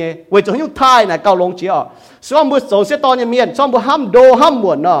ปุ่นเนี่ยเวจยุ่งท้ายนะเก่าหลงเจียส่วนบัวโจเสียตอนเนี่ยเมียนส่วนบัวห้ามโดห้ามหม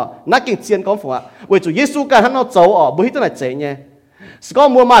วนเนาะนักเก่งเจียนก้อนฝัวเวจเยซูกันท่านเอาโจบัวที่ตัวไหนเจียเนี่ยสก็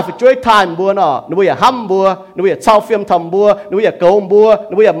มัวมาฝึกช่วยทานบัวเนาะนึกว่าอย่าห้ามบัวนึกว่าอย่าเช่าเฟียมทำบัวนึกว่าอย่าโกงบัว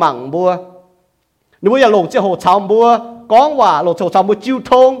นึกว่าอย่าหมั่งบัวนึกว่าอย่าหลงเจียโหชาวบัวก้องว่าหลงเจียชาวบัวจิ้ว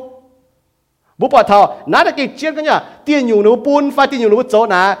ทงบัวปอดเท่านักเก่งเจียนกันเนี่ยเตียนอยู่นึกว่าปุ่นไฟเตียนอยู่นึกว่าโจ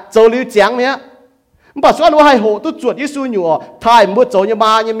นะโจลิ้วเจียงเนี่ยมันบอกว่าให้โหตัวจวดเยซูอยู่ทายมัวโจยม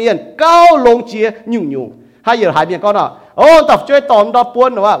าเนี่ยเมียนเก้าลงเจียยุ่งให้เหยื่อหายเมียนก็เนาะโอ้ตับช่วยตอมดอปวน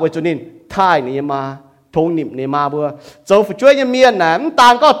ว่าเวจุนินทายเนี่ยมาทงหนิมเนี่ยมาบัวโจช่วยเนี่ยเมียนนะมันตา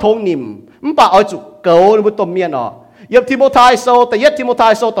นก็ทงหนิมมันบอกเอาจุเก๋าบัวตัวเมียนเย็บทิโมไทโซแต่เย็บทิโมไท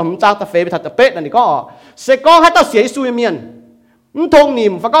โซต่อมจางตะเฟไปถัดตะเป็ดนั่นนี่ก็เสกก็ให้ตัดเสียเยซูเมียนมันทงหนิ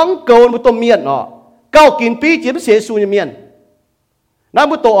มฝักก็เก๋าบัวตัวเมียนเก้ากินปีจีบเสียเยซูเมียนนั่น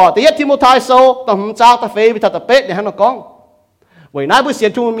บุตรแต่ยัดทิโมไทโซต่อมจ้าตะเฟยไปถัดตะเป็ดเนี่ยฮันนกองไว้นั่นบุเสีย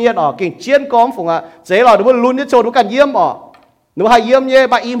ทุ่มเมียนเก่งเชียนกองฝงเจ๋อหล่อดูว่าลุ้นจะโชว์ดูกันเยี่ยมหนูให้เยี่ยมเย่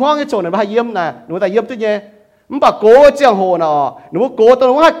บาอีมห้องจะโชว์หนูให้เยี่ยมนะหนูแต่เยี่ยมตัวเย่มันบอกโก้เจียงโหนะหนูว่าโก้ตัวห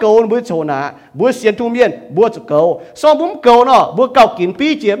นูให้โก้หนูโชว์นะบุเสียทุ่มเมียนบัวจะโก้ซ้อมบุ้มโก้เนาะบัวเก่ากินปี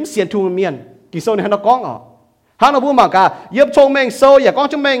เจียมเสียทุ่มเมียนกี่โซเนี่ยฮันนกองฮันนบุ้มมากาเยี่ยมชงแมงโซอย่าก้อง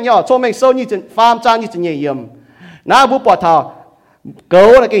ชงแมงย่อชงแมงโซนี่จะฟาร์มจานนี่จะเยี่ยมนะบุปผาเท่าเก๋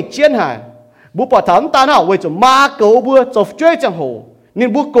là cái chiến hài, bố bỏ thắm ta nào về chỗ ma ก๋bữa chỗ chơi chẳng hồ,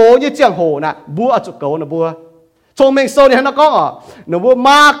 nên bố ก๋như chẳng hồ nè, bố ở chỗ ก๋là bố, trong mình sau này nó có nó bố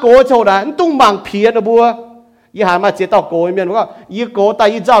ma ก๋chỗ đó, nó tung bằng phía nó bố, y hà mà chế tạo ก๋miền nó có, y ก๋tại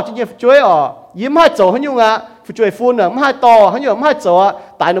y giàu chứ chơi y mai chỗ hắn nhung chơi phun mai to hắn nhung mai chỗ,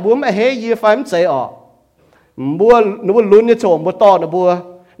 tại nó bố mà hé y phải mới chế bố nó bố lớn như chỗ bố to nó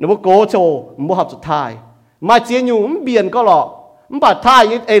bố ก๋chỗ bố học chỗ thai, mà chế nhung biển có lọมันบาดท้าย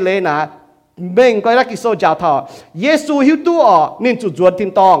เอเลนะเบ่งก็รักกิโซจาวทอเยซูหิวตัวนินจุดจวนทิ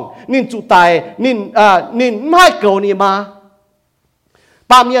นตองนินจุดตายนินไม่เก่านี่มา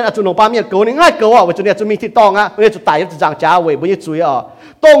ป้าเมียนจุนงป้าเมียนเก่านี่ง่ายเก่าวันจุดนี้จะมีทินตองวันจุดตายจะจางจ้าเว้ยบุญจุย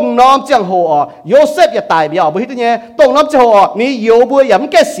ตรงน้อมเจียงโหโยเซฟอย่าตายเบี้ยบุญที่เนี่ยตรงน้อมเจียงโหนี่โยบุญอย่ามัน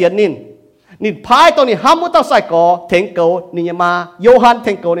แก่เสียนินพายตรงนี้ห้ามมุตตาใส่ก่อเทงเก่านี่มาโยฮันเท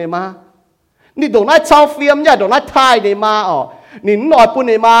งเก่านี่มานี่ตรงนั้นชาวเฟียมเนี่ยตรงนั้นไทยนี่มานินหน่อยปุ่น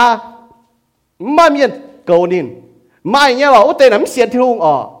นี่มาไม่มีเกานินไม่เนี่ยว่าอุตเตนมันเสียนที่หุ่ง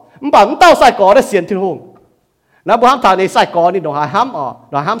มันบอกมันเต้าใส่ก่อได้เสียนที่หุ่งนะบุห้ามถ่ายในใส่ก่อนี่ดอกห้าม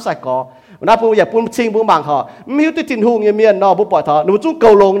ดอกห้ามใส่ก่อนะปุ่นอย่าปุ่นชิงปุ่นบางมีอุตตินหุ่งเมียนบุปผาหนูจุ้งเกา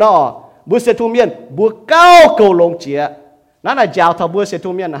ลงบุเสียทุ่มเมียนบุเก้าเกาลงเจียนั่นน่ะยาวทบุเสีย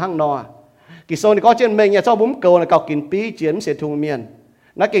ทุ่มเมียนห้างกิโซนี่ก็เช่นเมงเนี่ยเจ้าบุ้มเกาเกากินปีเจียมเสียทุ่มเมียน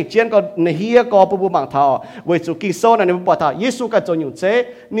นักเก่งเชียนก็ในเฮียก็ปูบางทอเวสุกิโซนั่นในปอดทอเยซูก็จนอยู่เจ้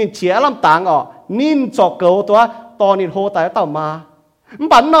นินเชียลำต่างนินจอกเกาตัวตอนนินโฮแต่ต่อมา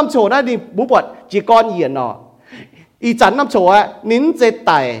บันน้ำโชว์นั่นดิบุปผาจีกอนเยียน อีจันน้ำโฉะนินเจไ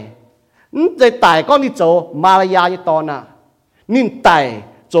ต่ก็นี่โจมาลายาเนี่ยตอนน่ะนินไต่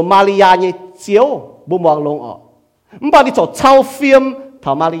โจมาลายาเนี่ยเจียวบุมองลงออกมันบางทีโจเช่าฟิล์มถ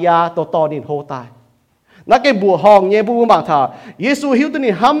ามาลายาตัวต่อนินโหตายนักเก็บบัวห้องเนี่ยบุมบางท่าเยซูหิวตัว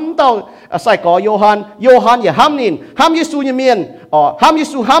นี้ห้ำเต้าใส่ก่อโยฮันอย่าห้ำนินห้ำเยซูเนี่ยเมียนห้ำเย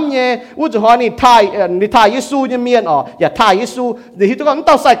ซูห้ำเนี่ยอุจจาระนี่ถ่ายเยซูเนี่ยเมียนอย่าถ่ายเยซูเดี๋ยวหิวตัวก็เ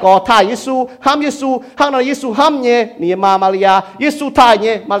ต้าใส่ก่อถ่ายเยซูห้ำเยซูห้างนั้นเยซูห้ำเนี่ยนี่มาลายาเยซูถ่ายเ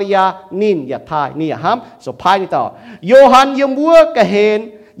นี่ยมาลายานินอย่าถ่ายนี่อย่าห้ำสุดท้ายนี่ต่อโยฮันยังบัวกระเห็น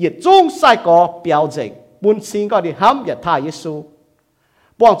อย่าจุ้งใส่ก่อเปียวเจงบุญสิงก็ดีห้ำอย่าถ่ายเยซู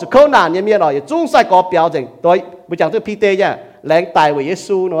ป้องจุดเข้าหนานเนี่ยมีอะไรอย่าจุ้งใส่ก่อเปียวเจงโดยบุญจังตัวพีเตเนี่ยแรงตายไว้เย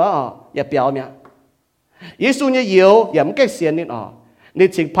ซูเนาะอย่าเปียวเนี่ยเยซูเนี่ยเหี่ยวอย่ามันแก่เสียนนิดนี่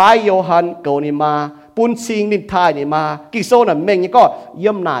ชิงพายโยฮันเกานี่มาปุนชิงนินทายนี่มากิโซน่ะเม่งนี่ก็เยี่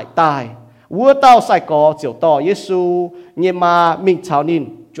ยมหน่ายตายวัวเต้าใส่ก่อเจียวต่อเยซูเนี่ยมามิงชาวนิน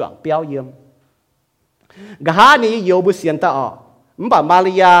จวงเปียวเยี่ยมกะฮานี่เหี่ยวบุเสียนตามันบ่มา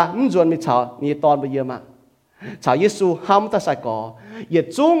ลียามันจวนมีชาวนี่ตอนไปเยี่ยมชาวเยซูห้ามตาใส่ก่ออย่า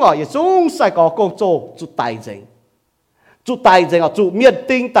จุ้งใส่ก่อกงโจจุดตายเจงจุดตายเจงจุดเมียน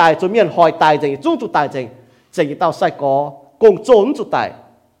ติ้งตายจุดเมียนหอยตายเจงจุ้งจุดตายเจงเต้าใส่ก่อกงโจนจุดตาย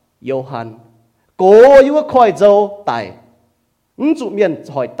โยฮันโกอยู่ว่าคอยโจตายจุดเมียน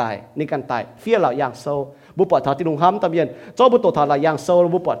หอยตายนี่กันตายเฟี้ยเหล่าอย่างโซบุปผาที่ลุงห้ามตะเมียนเจ้าบุตรทาลาอย่างโซ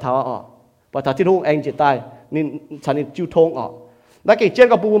บุปผาบุปผาที่ลุงเองจิตตายนี่ฉันนี่จิ้วทงนักเก็ตเจียน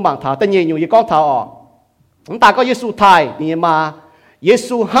กับปูบางถาแต่ยังอยู่ยี่ก้องถาน้ำตาก็เยซูไทยนี่มาเย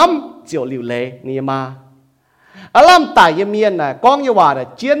ซูห้ำเจียวหลิวเล่นี่มาอารมณ์ตายยังเมียนน่ะก้องยี่ว่าน่ะ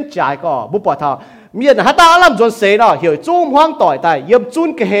เจียนจ่ายก็บุปผาเมียนฮัตตาอารมณ์จนเสียเนาะเหี่ยวจุ้มห้องต่อยตายเยี่ยมจุ้น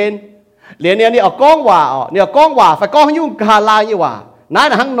กระเห็นเหรียญเนี่ยเอาก้องว่าเนี่ยก้องว่าไฟก้องยุ่งกาลายยี่ว่านั่น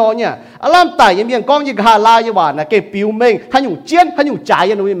น่ะหังนอนเนี่ยอารมณ์ตายยังเมียนก้องยี่กาลายยี่ว่าน่ะเก็บปิวเมงหันอยู่เจียนหันอยู่จ่าย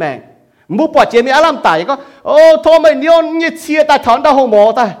ยันนุ่ยแมงบุปผาเจมีอารมณ์ตายก็โอ้โทษไม่เลี้ยวเนี่ยเชียตายถอนดาวหัวหมอ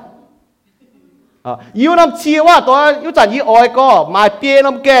ตายยูน้ำเชียว่าตัวยูจันยี่อ้อยก็มาเปีย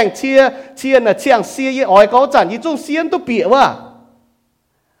น้ำแกงเชียน่ะเชียงเสียยี่อ้อยก็จันยี่จุ้งเสียนตัวเปียว่า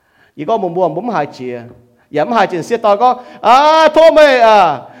ยี่ก็บ่มหายเชียอย่ามาหายเชียเสียต่อก็โทษไม่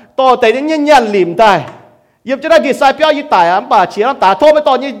ต่อแต่เนี่ยยันหลิมตายยิ่งจะได้ดีไซน์เปียยี่ตายป่าเชียน้ำตาโทษไม่ต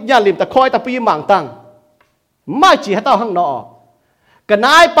อนนี้ยันหลิมแต่คอยแต่ปีหมั่งตั้งไม่เชียให้ต่อข้างนอกกันน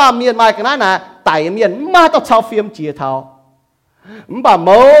ายป่าเมียนมากันนายน่ะไต่เมียนมาต้องชาวเฟียมเจียเท้าบ่าโม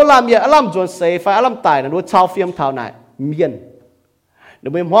ลาเมียอารมณ์จวนเสยไฟอารมณ์ตายนะดูชาวเฟียมเท้าไหนเมียนเดี๋ย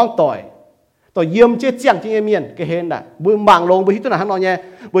วไปมองต่อเยี่ยมเจี๊ยงที่เมียนก็เห็นน่ะบุญบางลงไปที่ตัวไหนข้างนอกเนี่ย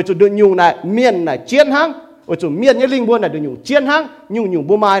บุญจุดเดินยุงน่ะเมียนน่ะเจียนหังบุญจุดเมียนเนี่ยลิงบัวน่ะเดินยุงเจียนหังยุง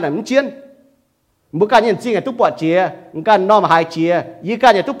บัวไม้น่ะมันเจียนบุการเนี่ยจริงไงทุกปวดเจียบุการน้อมหายเจียยี่กา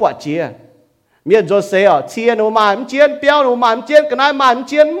รเนี่ยทุกปวดเจียเมียนจวนเสยเชียนหนูมามันเจียนเปียวหนูมามันเจียนกันนายมามันเ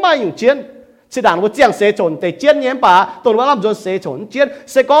จียนไม่อยู่เจียนสิด่างว่าเจียงเสจนแต่เจียนเงี้ยป่าตัวว่าลำจนเสจนเจียน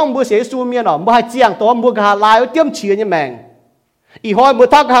เสก้องบัวเสสูเมียนบ่ให้เจียงตัวบัวกาลายเตี้ยมเฉียเนี่ยแมงอีหอยบัว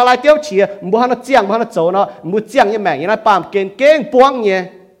ทักกาลายเตี้ยมเฉียบัวหันเจียงบัวหันโจเนาะบัวเจียงเนี่ยแมงยังไงปามเก่งเก่งป้วงเนี่ย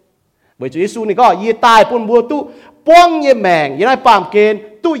บัวจุยสูนี่ก็ยีตายปุ่นบัวตู้ป้วงเนี่ยแมงยังไงปามเก่ง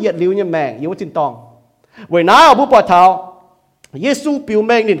ตู้เหยียดลิ้วเนี่ยแมงยี่ว่าจินตองเว้ยน้าบัวปอดเท้าเยซูปิวเ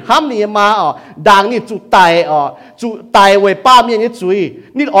มงนี่ห้ามนี่มาด่างนี่จุดตายเว้ยป้าเมียนี่จุย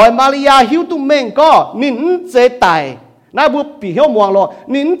นี่อ้อยมาริยาหิวตุ้มเมงก็นินเจตายน่าบัวปีเหี้ยวมวงโล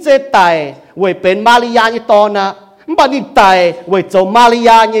นินเจตายเว้ยเป็นมาริยานี่ตอนนะมันนี่ตายเว้ยเจ้ามาริย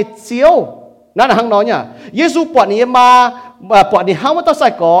านี่เจียวนั่นหังน้อยเนี่ยเยซูปวดนี่มาปวดนี่ห้ามว่าต้องใส่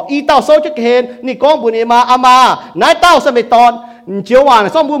ก่ออีเต้าโซจะเห็นนี่ก้องบุญนี่มาอามานายเต้าสมัยตอนเจียวหวาน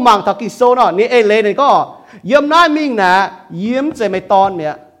ซ่อมบุญมังทักกิโซเนาะนี่เอเลนี่ก็เยี่ยมน้ามิงนะเยี่ยมใจไม่ตอนเนี่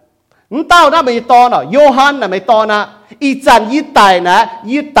ยเต้าน่าไม่ตอนโยฮันน่ะไม่ตอนนะอีจันยี่ตายนะ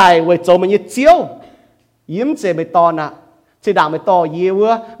ยี่ตายไว้โจมันยี่เจียวเยี่ยมใจไม่ตอนนะจะด่างไม่ตอยี่ว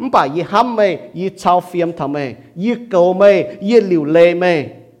ะมันป่ายี่ห้ำไม่ยี่ชาวเฟียมทำไม่ยี่เกาไม่ยี่หลิวเล่ไม่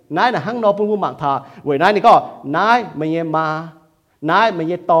นายน่ะหังนอปุ่นผู้หมั่งทาไว้นายนี่ก็นายไม่เยี่ยมานายไม่เ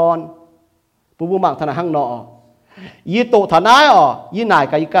ยี่ยตอนปุ่นผู้หมั่งทาน่ะหังนอยี่โตฐานายยี่นาย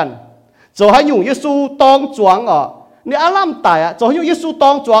กันยี่กันจะให้อยู่เยซูตองจวงเนี่ยอารมณ์ตายจะให้อยู่เยซูต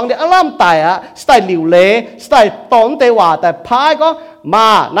องจวงเนี่ยอารมณ์ตายสไตล์หลิวเล่สไตล์ตอนเตว่าแต่พายก็มา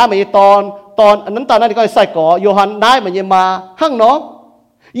น้าไม่ตอนนั้นตอนนั้นก็ใส่ก่อโยฮันนายมันยังมาห้างน้อง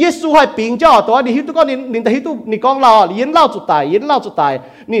เยซูให้ปิงเจ้าตัวนี่ฮิวตุก็นินแต่ฮิวตุนี่กองเรายินเล่าจุดตาย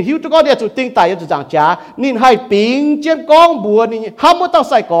นี่ฮิวตุก็เนี่ยจุดติ้งตายจุดจางจ้านี่ให้ปิงเจียนกองบัวนี่ห้ามว่าต้อง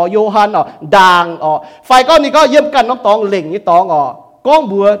ใส่ก่อโยฮันด่างไฟก็นี่ก็เยี่ยมกันน้องตองเหล่งนี่ตองกอง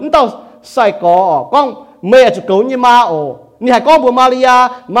บัวนี่ต้องใส่ก่อก้องเมย์จุดเก่านี่มา你还讲不玛利亚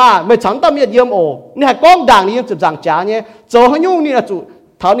嘛没常当面验哦你还讲党你就讲假呢做很用你就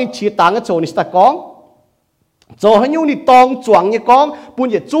头你起党个做你是讲做很用你当装你讲半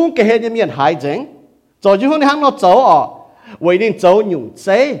夜中嘅喺面海整做就你行到走哦为你走用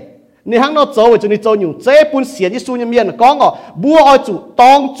这你行到走为就你走用这半เสียที่สู้面讲哦บัวอ้อยจุ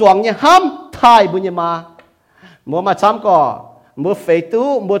当装你ห้ำไทยบุญมามัวมาซ้ำก็มัวเฟตู้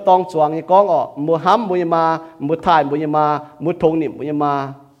มัวตองจวงนี่ก้องอ๋อมัวห้ำบุญมามัวถ่ายบุญมามัวทงนิ่มบุญมา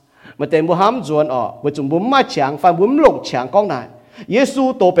มาแต่มัวห้ำจวนอ๋อมัวจุ่มบุญมาเฉียงฟันบุญหลงเฉียงก้องไหนเยซู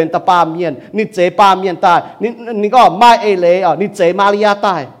โตเป็นตาปาเมียนนี่เจปาเมียนตายนี่ก็ไม่เอเล่อ๋อนี่เจมาริยาต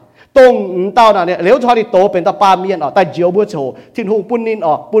ายตรงเต้าน่ะเนี่ยเหลวทอนี่โตเป็นตาปาเมียนอ๋อแต่เจียวบัวโฉทิ้งหงปุ่นนิน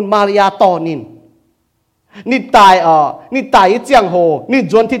อ๋อปุ่นมาริยาต่อนินนี่ตายนี่ตายเจียงโหนี่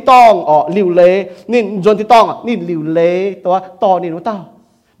จวนที่ต้องหลิวเล่นี่จวนที่ต้องนี่หลิวเล่ตัวต่อนี่นู้เต้า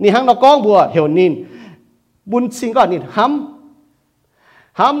นี่หังเราก้องบัวเหี่ยวนินบุญสิงก็นี่ห้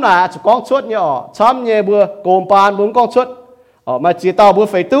ำน่ะจะก้องชุดเนี่ยช้ำเนี่ยบัวโกมปานบุญก้องชุดมาจีเต้าบัว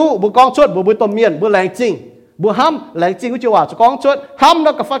ไฟตู้บัวก้องชุดบัวต้มเมียนบัวแรงจริงบัวห้ำแรงจริงก็จะว่าจะก้องชุดห้ำแ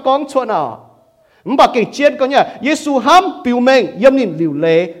ล้วก็ฟ้าก้องชุดมันบอกเก่งเชียนก็เนี่ยเยซูห้ำปิวเมงเยี่ยมนี่หลิวเ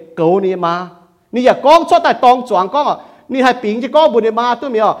ล่เกานี่มานี่อย่าก้องชดแต่ตองจวงก้องนี่ให้ปิงจะก้องบุญมาตัว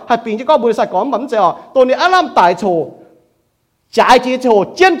เมียให้ปิงจะก้องบุญใส่ก้องมันจะตัวนี้อารมณ์ตายโชจ่ายจีโช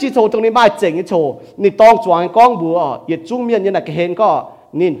เจียนจีโชตรงนี้ไม่เจ๋งโชนี่ตองจวงก้องบัวเหยียดจุ้งเมียนยันนักเห็นก็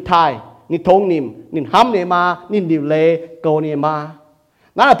นินไทยนี่ทงนิ่มนินห้ำเนี่ยมานินดิวเล่โกเนี่ยมา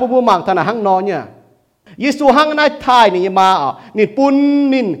นั่นแหละผู้มังธนาหังนอนเนี่ยยิสูหังนายไทยนี่มานี่ปุ่น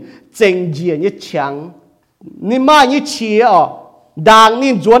นินเจ๋งเจียนี่เฉียงนี่มานี่เฉียด่าง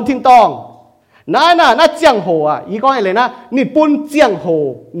นี่จวนทิ้งตอง那江河啊，伊讲嚟啦，你搬江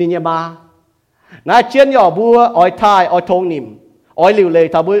河，你嘢嘛？那真要不爱太爱通念，爱流泪，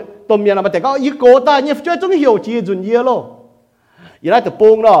他不ต้มยำมาแต่ก็อีโกตาเนี่ยช่วยต้องเหี่ยวจีจุนเยอะโลอีนั่นตัวป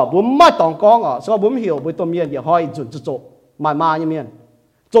งเนาะบุ้มมาตองกองอ่ะสมมติบุ้มเหี่ยวบุ้มต้มยำอย่าห้อยจุนโจมาอย่างเมียน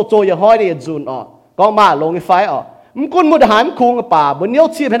โจอย่าห้อยเนี่ยจุนอ่ะก็มาลงไฟอ่ะมันกุนมุดหายมันคุงกับป่าบุ้มเนี้ย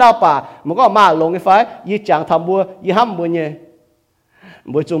ชีพให้ดาวป่ามันก็มาลงไฟยี่จางทำบัวยี่ห้ำบัวเนี่ย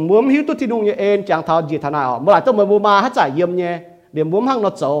บัวจุ่มบัวหิวตัวที่นุ่งเอ็นจางเท้าจีทนายเมื่อไหร่ต้องบัวมาให้จ่ายเยี่ยมเนี่ยเดี๋ยวบัวหั่งเร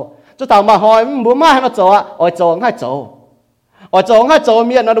าโจจะถามมาหอยบัวมาให้เราโจอ่ะอ๋อโจให้โจอ๋อโจให้โจเ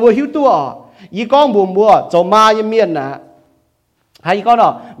มียนเราบัวหิวตัวยี่ก้องบัวโจมายี่เมียนนะให้ยี่ก้องเนา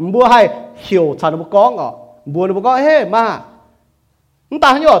ะบัวให้หิวชาบัวก้องอ่ะบัวก้องเฮ้มานั่นตา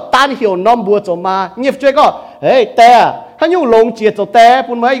ให้ยี่ตันหิวน้อมบัวโจมาเงียบช่วยก็เฮ้แต่ให้ยี่ลงเจียโจแต่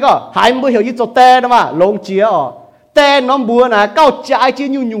ปุ่นมาอีก็หายบัวหิวยี่โจแต่นะมาลงเจียอ่ะแต่น้องบัวนะก้าวใจเจีย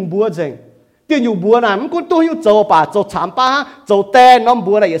ยุ่งบัวจริงเตี้ยยุ่งบัวนะมันก็ตัวยุ่งโจป่าโจฉามป้าโจแต่น้อง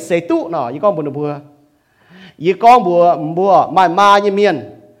บัวนะอย่าเสตุเนาะยี่ก้องบัวยี่ก้องบัวไม่มายี่เมียน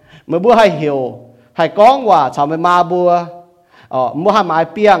เมื่อบัวให้เหี่ยวให้ก้องว่าชาวไม่มาบัวบัวให้ไม้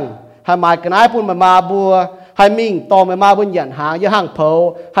เปียงให้ไม้กระไนปุ่นมาบัวให้มิ่งตอไม่มาบนหยันหางยี่ห้างเผา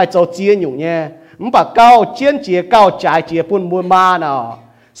ให้โจเจียอยู่เนี่ยมันปากเก้าเจียนเจียเก้าจ่ายเจียปุ่นบัวมาเนาะ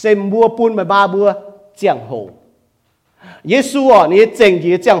เซมบัวปุ่นมาบัวเจียงโห耶稣啊，你正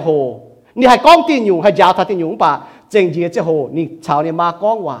义正好，你係講電用，係教他電用吧？正義正好，你朝你媽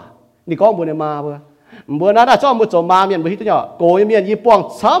講話，你講唔你媽喎？唔會那裝唔做媽面，唔係啲嘢，過一面一幫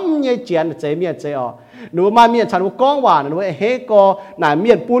參嘢見這面這哦，你媽面ฉัน會講話，你會喺個嗱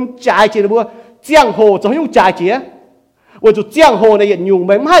面半債字，你會正好就用債字，我就正好你人用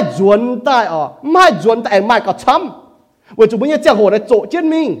咪唔係轉帶哦，唔係轉帶唔係個參，我就乜嘢正好嚟做證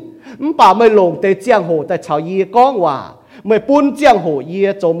明。唔ป่าไม่ลงแต่เจียงโหแต่ชาวยีก้องว่าไม่ปุ้นเจียงโหเยี่ย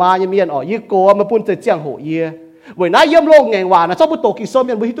โจมาเมียนอ๋อยี่โกไม่ปุ้นแต่เจียงโหเยี่ยเว้ยน่าเยี่ยมโลกไงว่านะชอบปุตโตกิโซเ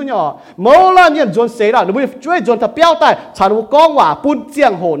มียนบุหิตุเนี่ยโมล่าเมียนจวนเสด่ะหนูบุช่วยจวนถ้าเปี้ยวใต้ชาหนูก้องว่าปุ้นเจีย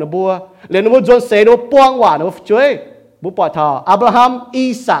งโหนะบัวเรียนหนูจวนเสหนูป้วงว่าหนูช่วยบุปผาทาอับราฮัมอิ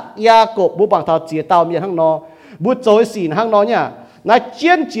สักยาโกบบุปังทาเจียเต้าเมียนข้างนอบุโจยสีข้างนอเนี่ยน่าเจี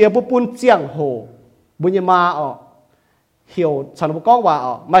ยนเจียบุปุ้นเจียงโหบุญยมาอ๋อเหี่ยวฉันบอกก้องว่า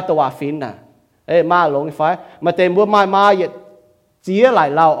ไม่ตัวฟินนะมาลงไฟมาเต็มบัวมาเหยียดเจี๊ยไหล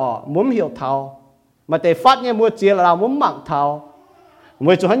เรามุ้มเหี่ยวเท้ามาเตะฟัดเนี่ยมัวเจี๊ยเรามุ้มหมักเท้าเ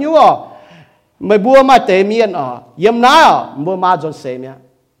มื่อจุดนี้ไม่บัวมาเตะเมียนเยี่ยมน้าบัวมาจนเสียเมีย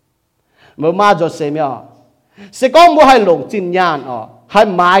บัวมาจนเสียเมียเสก้องบัวให้หลงจินยานให้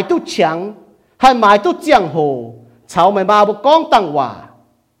หมายตุ้เฉียงให้หมายตุ้เจียงโหชาวไม่มาบัวก้องตั้งว่า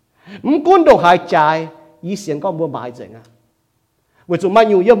มึงกุ้นดอกหายใจยี่เสียงก้องบัวหมายจริงว่าจุมา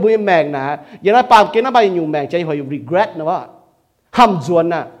อยู่เยี่ยมบุญแมงนะอย่างนั้นปามเกณฑ์นั้นไปอยู่แมงจะให้ regret นะว่าห้ามจวน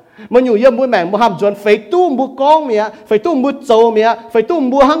นะมันอยู่เยี่ยมบุญแมงมันห้ามจวนไฟตู้บุกองเมียไฟตู้บุโจเมียไฟตู้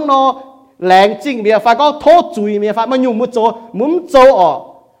บุหังนอแหลงจริงเมียไฟก็โทษจุยเมียไฟมันอยู่บุโจมุ้มโจ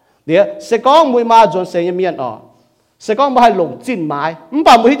เดี๋ยวเสกองบุญมาจวนเสียเมียน sẽ có hai lồng chín mái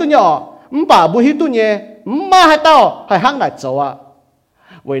bà bùi tu nhỏ bà bùi tu nhẹ mà hai tao hai hang lại châu à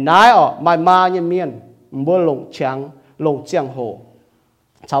với nái mai ma như miền bùa lồng chiang hồ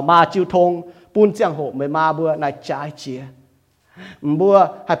chào ma chiêu thông bún chiang hồ mới ma bùa này trái chia bùa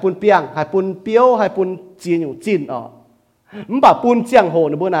hai bún piang hai bún piêu hai bún chiên nhủ chín bà bún chiang hồ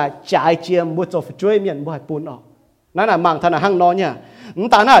nó bùa này trái chia bùa cho phải chơi miền bùa hai búnนั่นน่ะมั่งท่านน่ะหั่งนอนเนี่ย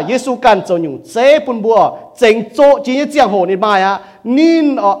ตาน่ะเยซูกันโจอยู่เจ้ปุ่นบัวเจ๋งโจจีเนี่ยเจียงโหนี่มาอ่ะนิน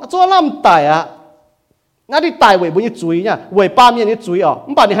โจล่ำตายอ่ะงั้นที่ตายเว่ยบุญจุยเนี่ยเว่ยป้าเมียนี่จุย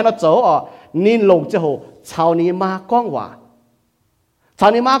มันป่านนี้ให้เราโจนินลงเจ้าโหชาวนี้มาก้องว่าชาว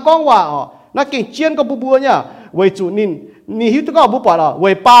นี้มาก้องว่านักเก่งเจียนก็บัวเนี่ยเว่ยจุนินนี่ฮิตก็บุปผาเว่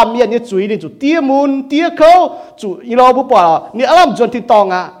ยป้าเมียนี่จุยนี่จุเตี้ยมุนเตี้ยเขาจุอีเราบุปผานี่อารมณ์จนที่ตอง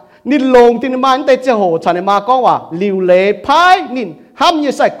อ่ะนินลงที่นี่มาตั้งแต่เจ้าโหชาวนี้มาก้องว่าลิวเล่พายนินห้าม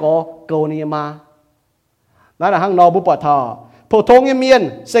ยี่ใส่โกนี่มานั่นน่ะห้างนอบุปผาพอทงยี่เมียน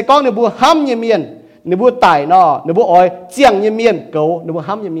ใส่ก้องเนี่ยบัวห้ามยี่เมียนนี่บัวไต่นอนี่บัวอ้อยเจียงยี่เมียนโกนี่บัว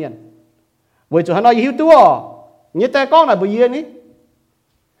ห้ามยี่เมียนเวจุฮันนอยี่หิวตัวยี่แต่ก้องน่ะบัวยี่นี่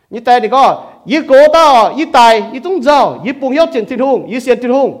ยี่แต่ดีก็ยี่โกต้ายี่ไต่ยี่ตุ้งเจ้ายี่ปุ่งยอดเจียนทิ้งทุ่งยี่เสียนทิ้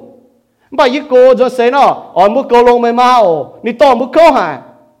งทุ่งบ่ยี่โกจะเสนอ่อนมุกโกลงไม่มานี่ต่อมุกเข้าหาย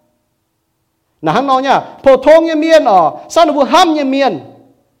น่ะฮังนอเนี่ยพอทงยี่เมียนสานบัวห้ามยี่เมียน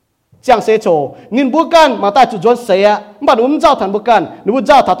จังเสโชนินบุกันมาตาจุดจวนเสียบ่นุ่มเจ้าทันบุกันนุ่มเ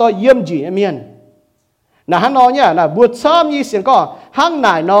จ้าทัดต่อเยี่ยมจียี่เมียนน่ะฮังนอเนี่ยน่ะบัวซ้ำยี่เสียงก็ห้างไหน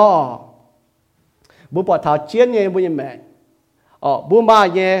นอบุปผาเท้าเจียนเนี่ยบุญแม่บุมา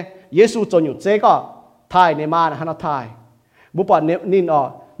เนี่ยเยซูจนอยู่เจ๊ก็ทายในมานะฮันนอทายบุปผาเนี่ยนิน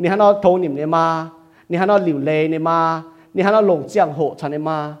นี่ฮันนอทงนิมเนี่ยมานี่ฮันนอหลิวเลเนี่ยมานี่ฮันนอหลงเจียงโหชันเนี่ย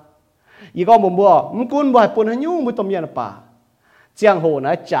มาอีก็มุมบัวมุกุนบัวปุ่นหันยุ่งมุตตมยันป่าเจียงโหน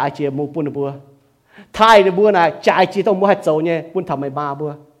ะจ่ายเจียมุปุ่นบัวทายในบัวนะจ่ายเจียต้องบัวให้โจเนี่ยปุ่นทำไม่มาบั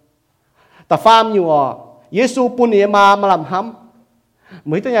วแต่ฟาร์มอยู่เยซูปุ่นเนี่ยมาลำห้ำเห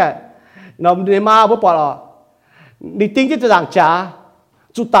มือนตัวเนี่ยนำเนี่ยมาบุปผาดิติ้งที่จะด่างจ้า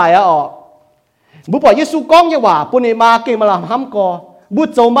จุดตายบุปผาเยซูก้องยังว่าปุ่นเนี่ยมาเก่งมาลำห้ำก่อบุ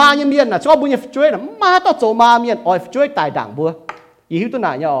โจมาเนี่ยเมียนน่ะชอบบุญเนี่ยช่วยน่ะมาต่อโจมาเมียนอ้อยช่วยตายด่างบัวยี่หิวตัวไหน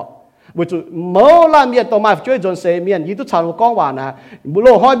เนี่ยบุจุเมื่อละเมียนตัวมาช่วยจนเสียเมียนยี่ตุชาวก้องว่านะบุโล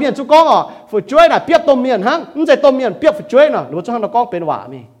หอยเมียนจุก้องฝึกช่วยน่ะเปียกตัวเมียนหั่งมันใจตัวเมียนเปียกฝึกช่วยน่ะหรือว่าช่างเราก้องเป็นว่า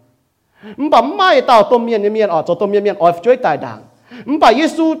มีมันบ่ไม่ต่อตัวเมียนจะตัวเมียนอ้อยช่วยตายด่างมันบ่เย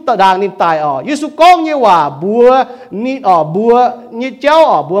ซูตาด่างนี่ตายเยซูก้องเนี่ยว่าบัวนี่บัวนี่เจ้า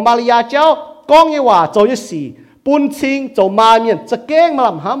บัวมาริยาเจ้าก้องเนี่ยว่าโจยสีปุ่นชิงโจมาเมียนจะเก้งมาล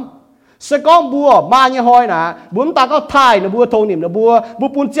ำห้ำสก้องบัวมาเนี่ยหอยนะบัวตาก็ทายนะบัวโทนิมนะบัว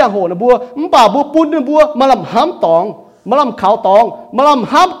ปุ่นเจียงโหนะบัวมันบ่บัวปุ่นนะบัวมาลำห้ำตองมาลำขาวตองมาล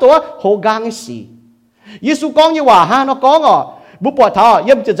ำห้ำตัวโหกางสีเยซูก้องเนี่ยว่าฮะน้องก้องบุปผาเท้าเ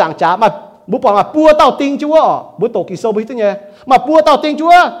ยี่ยมจะจางจ้ามาบุปผามาปัวเต้าติงจัวบุตรกิโซบิตัวเนี่ยมาปัวเต้าติงจั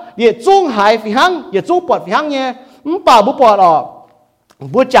วเย่จุ้งหายฝีหังเย่จุ้งปวดฝีหังเนี่ยมันบ่บุปผา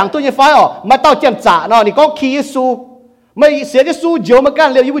บัวจางตัวเนี่ยไฟมาเต้าเจียมจ่าเนาะนี่ก็ขี้เยซูไม่เสียเยซูเจียวมากัน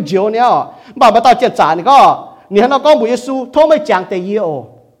เลี้ยวยิ่งเจียวเนี่ยบ่มาเต้าเจียมจ่านี่ก็นี่ฮะน้องก้องบุเยซูโทไม่จางแต่เยี่ยว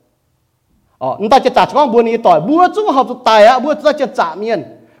นี่ตาเจียมจ่าก้องบัวนี่ต่อยบัวจุ้งหอบสุดตายบัวเต้าเจียมจ่าเมียน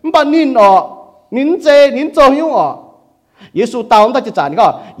มันบ่นินนินเจนินโจยุ่งเยซูตาวมันจะจ่ายนี่ก็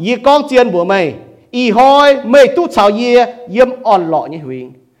ยี่ก้องเจียนบัวไม่อีหอยไม่ตู้ชาวเยี่ยมอ่อนหล่อเนี่ยหิง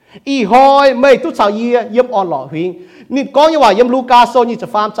อีหอยไม่ตู้ชาวเยี่ยมอ่อนหล่อหิงนี่ก้องยี่ว่ายี่ยมลูกาโซนี่จะ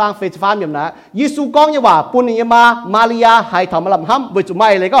ฟาร์มจางเฟสฟาร์มอย่างนะเยซูก้องยี่ว่าปุณยี่มาริยาให้ทำมาลำห้ำไปจุไม่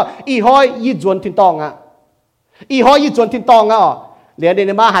เลยก็อีหอยยี่จวนทิ้งตองอีหอยยี่จวนทิ้งตองเหลือเด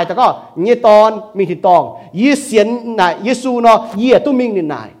นมาให้แต่ก็ยี่ตอนมีทิ้งตองยี่เสียนไหนเยซูเนาะยี่ตุ้มิงนี่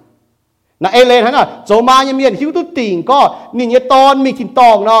ไหนน่ะเอเลนฮะน่ะโจมายังเมียนหิวตุติงก็นี่เนี่ยตอนมีทิ้งต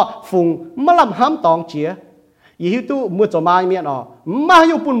องเนาะฝุ่งมะลำห้ำตองเจียยี่หิวตุมัวโจมายังเมียนมาอ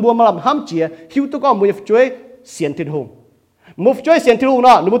ยู่ปุ่นบัวมะลำห้ำเจียหิวตุก็มัวช่วยเสียนทิ้งหงมัวช่วยเสียนทิ้งหงเน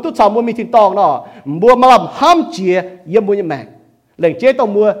าะหรือมัวตุชาวมัวมีทิ้งตองเนาะบัวมะลำห้ำเจียเยี่ยมบัวยังแมงเหล่งเจ๊ต้อง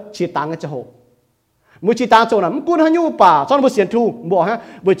มัวชีตังกันจะโหมัวชีตังโจน่ะมันกุนหันอยู่ป่าซ้อนมัวเสียนทิ้งบัวฮะ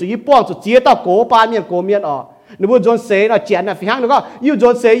บัวจะยี่ป้องจะเจียต้าโกปานเมียนโกเมียนนึกว่าโจนเสน่ะเจียนน่ะฝีหังนึกว่าอยู่โจ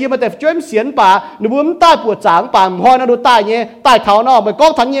นเสยี่มาแต่ช่วยเสียนป่านึกว่ามันใต้ปวดจางป่าหอยน่ะดูใต้เนี่ยใต้เท้าเนาะมันก้อ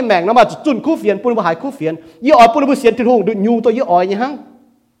งทันยี่แมงนะมาจุนคู่เฟียนปุ่นมาหายคู่เฟียนยี่อ้อยปุ่นมาเสียนทิ้งหงดูยูตัวยี่อ้อยยี่หัง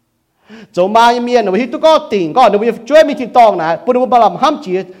โจมาเมียนนึกว่าฮิตุก็ติ่งก็นึกว่าช่วยมีทิ้งตองนะปุ่นมาบลำห้ามเ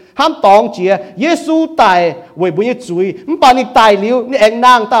จียห้ามตองเจียเยซูตายเว้ยบุญยี่จุยมันป่านี่ตายลิ้วนี่เองน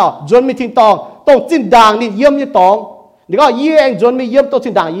างเต้าจนมีทิ้งตองต้องจิ้นด่างนี่เยี่ยมยี่ตองนี่ก็ยี่เองจนมีเยี่ยมตัว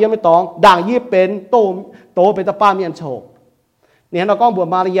จิ้นด่างเยี่ยมไม่ตองด่างยี่เป็นโตเป็นตาป้าเมียนโฉกเนี่ยเราก็บัว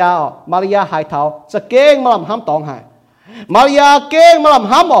มาริยาหายเท้าจะเก่งมาลำห้ามตองหาย Maria keng mà làm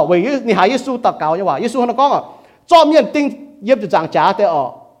hám ở vì ni hai Giêsu tạ cáo như vậy Giêsu nó có cho miền tinh yếm từ giảng trả thế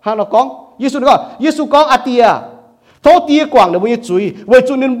ở hắn nó có Giêsu có atia thô tia quảng được bao nhiêu chuối về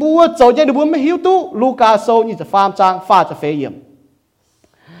chuối nên bua dầu chơi được bua mới hiếu tu Luca sâu nhưจะฟาร์มtrang phaจะเฟยม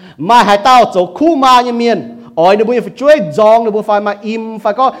mà hai tao dầu khu ma như miền ỏi được bao nhiêu phải chuối giòn được bao phải mà im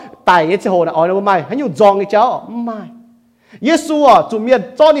phải có tải cái hồ là ỏi được bao mai hay nhiều giòn cái cháu mai Giêsu à chủ miền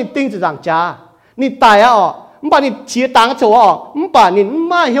cho nên tinh từ giảng trả nên tải à bà nên chia tăng chỗ à bà nên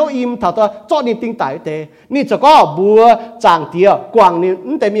mà hiếu im thảo ta cho nên tinh tải thế nên cho có bùa giảng tia quảng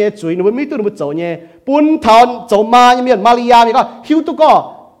nên tại miền chuối nó mới tu nó mới dầu nhéปุ่นทอนโจมาอย่างเมียนมาริยามีก็ฮิวตุก็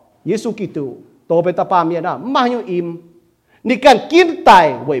เยซูกิตูโตเป็นตาปาเมียนอ่ะมาอยู่อิ่มนี่การกินไต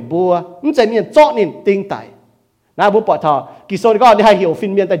ไว้บัวมันจะเมียนเจาะนินติงไตนะบัวปอดทอกิโซนก็ได้ให้หิวฟิ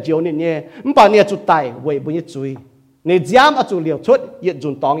นเมียนแต่เจียวนินเนี่ยมันป่าเนี่ยจุดไตไว้บุญจุยในย้ำเอาจุเหลียวชุดเหยียดจุ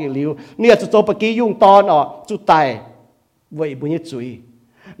นตองอย่างเหลียวเนี่ยจุดโจปกี้ยุ่งตอนอ่ะจุดไตไว้บุญจุย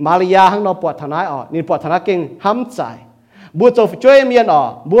มาริยาข้างนอกปอดทนายอ่ะนี่ปอดทนายเก่งห้ำใจบัวโจช่วยเมียนอ่ะ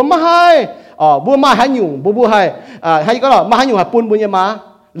บัวมาให้บัวมาให้หยุ่งบัวให้ให้ก็มาให้หยุ่งให้ปุ่นบุญยมา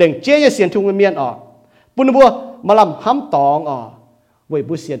เหล่งเจ๊ยเสียนทุ่งเมียนอ่ะปุ่นบัวมาลำห้ำตองอ่ะไว้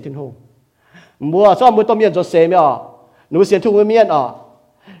บัวเสียนทุ่งบัวซ้อมบัวต้มเมียนโจเซมีอ่ะหนูเสียนทุ่งเมียนอ่ะ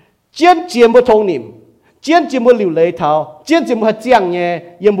เจียนเจียมบัวทงนิ่มเจียนเจียมบัวหลิวเลยเท้าเจียนเจียมบัวเจียงเงี้ย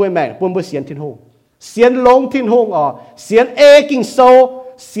เยี่ยมบัวแม่ปุ่นบัวเสียนทุ่งเสียนลงทุ่งอ่ะเสียนเอกิ่งโซ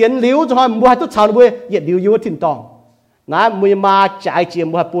เสียนหลิวจะให้บัวให้ทุกชาวบัวเหยียดหลิวอยู่ทุ่งตองนะบัวมาจ่ายเจียม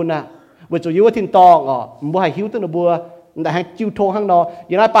บัวปุ่นนะบัวจะอยู่ที่ตองอ๋อบัวให้หิวตั้งแต่บัวแต่ให้จิ้วโทข้างนอกอ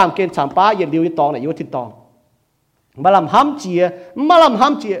ย่างนั้นปามเกณฑ์สามป้าอย่างเดียวที่ตองเนี่ยอยู่ที่ตองมาลำห้ำเจียม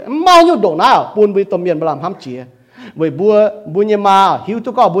าอยู่โดนน้าปูนบัวต้มเมียนมาลำห้ำเจียบัวเนี่ยมาหิวตั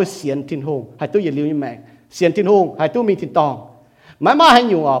วก็บัวเสียนทิ้งหงให้ตัวอย่างเดียวนี่แม่เสียนทิ้งหงให้ตัวมีที่ตองไม่มาให้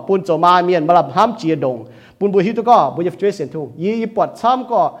อยู่อ๋อปูนจะมาเมียนมาลำห้ำเจียดงปูนบัวหิวตัวก็บัวจะช่วยเสียนทุ่งยี่ปวดซ้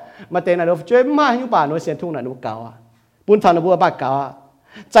ำก็มาเตะน่ะเราช่วยมาให้อยู่ป่าหน่วยเสียนทุ่งน่ะหนูเก่าอ่ะปูนทานบัวบ้าเก่า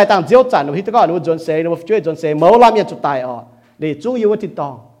ใจต่างเจียวจันหนูที่ตะก้อหนูจนเสหนูช่วยจนเสเมื่อลามีจุดตายอ๋อเดี๋ยวจู้อยู่ว่าติดตอ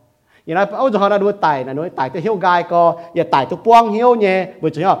งอย่างนั้นเอาจะหาหนูตายนะหนูตายตัวเหี้ยวกายก็อย่าตายตัวป้วงเหี้ยวเนี่ยบ่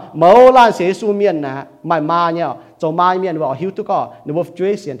จะเนี่ยเมื่อลาเสียสูเมียนนะไม่มาเนี่ยจะมาเมียนบอกหิวตะก้อหนูช่ว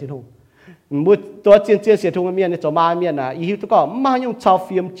ยเสียนที่ทุ่งบ่ตัวเจียนเสียทุ่งเมียนเนี่ยจะมาเมียนนะอีหิวตะก้อมาอยู่ชาวเ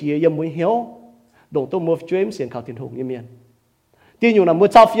ฟียมเจียยังบ่เหี้ยวดงตัวบ่ช่วยเสียนเขาที่ทุ่งเมียนที่อยู่น่ะบ่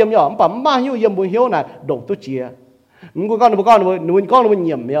ชาวเฟียมเนี่ยปั๊มมาอยู่ยังบ่เหี้ยวน่ะดงตัวเจียมึงก็หนูก็หนูเห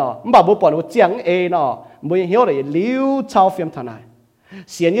ยี่ยมเนี่ยมึงบอกบุปผาหนูเจียงเอเนาะมึงเหี้ยวเลยลิ้วชาวเฟียมทนาย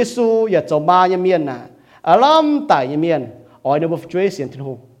เสียนเยซูอย่าจะมาอย่างเมียนนะอารมณ์ตายอย่างเมียนอ๋อหนูบอกช่วยเสียนทิ้ง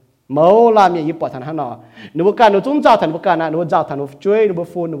หูเมื่อลามีญี่ปุ่นทันหันเนาะหนูบอกการหนูจุ้งเจ้าทันบอกการนะหนูเจ้าทันหนูช่วยหนูบอก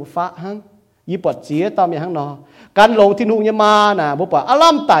ฟูนหนูบอกฟ้าหังญี่ปุ่นเสียตามอย่างหันเนาะการลงทิ้งหูยังมานะบุปผาอาร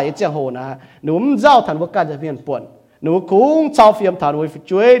มณ์ตายเจียงหูนะหนูเจ้าทันบอกการจะเมียนป่วนหนูคุ้งชาวเฟียมถานหนู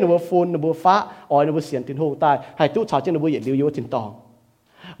ช่วยหนูฟูนหนูฟ้าอ๋อหนูเสียนทิ้งหูตายให้ตู้ชาวเจ้าหนูเหยียดเลี้ยวทิ้งตอง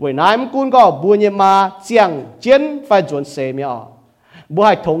วันนั้นมันกุ้งก็บุญยมาเจียงเจียนไฟจวนเสมีอ๋อบุใ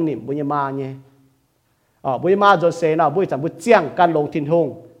ห้ทงนิ่มบุญมาเนี่ยอ๋อบุญมาจวนเสน่ะบุญจับบุญเจียงการลงทิ้งหู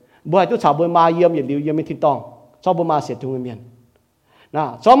บุให้ตู้ชาวบุญมาเยี่ยมเหยียดเลี้ยวเยี่ยมไม่ทิ้งตองชอบบุญมาเสียทิ้งหูเมียนนะ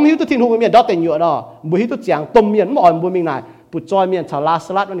ชอบหิวตู้ทิ้งหูเมียนดอตเต็นอยู่เนาะบุหิวตู้เจียงต้มเมียนไม่อ่อนบุญมีไงปุจจอยเมียนชาวลาส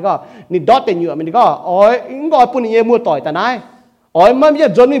ลัดมันก็นี่ดอตเต็นอยู่มันก็อ๋ออิงก็ปุ่นนี่มัวต่อยแต่นายอ๋อมันไม่ใช่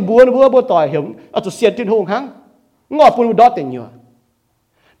จนนี่บัวต่อยเห็นเอาจุดเสียนทิ้งหูครั้งงอปุ่นดอตเต็นอยู่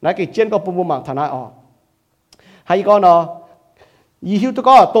นักเจียนก็ปุ่นบุมังทนายอ๋อให้ก็เนาะยี่หิวตัว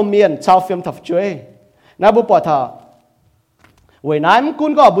ก็ต้มเมียนชาวเฟียมทับช่วยนะบุปผาเว้ยนายมันกุ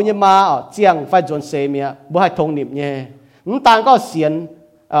นก็บุญยมาอ๋อเจียงไฟจนเซเมียบุให้ทงหนิบเนี่ยมันต่างก็เสียน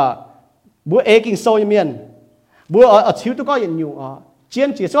บัวเอกิงโซยเมียนบัวชิวตัวก็ยังอยู่เจียน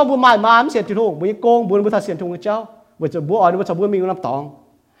จีส่วนบัวไม้มาไม่เสียนทิ้งหูบัวโกงบัวทัดเสียนทุ่งเจ้าบัวจะบัวบัวจะบัวมีน้ำตอง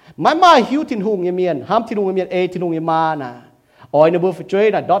ไม่หิวทิ้งหูเมียนห้ามทิ้งหูเมียนเอทิ้งหูมานะอ๋อในบัวช่วย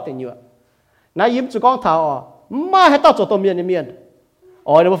น่ะดอตอย่างอยู่นายยิ้มจุกองเท้าไม่ให้ต้องจดตัวเมียน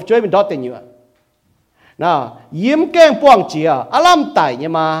อ๋อในบัวช่วยเป็นดอตอย่างอยู่นะยิ้มแกงป้วงเจียอารมณ์ไต่เนี่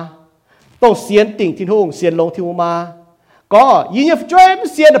ยมาต้องเสียนติ่งทิ้งหูเสียนลงทิ้งหูมาก็ยิ้มช่วย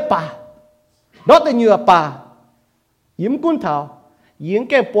เสียนป่าดอตอย่างอยู่ป่ายิ้มกุ้นเท้ายิ้ม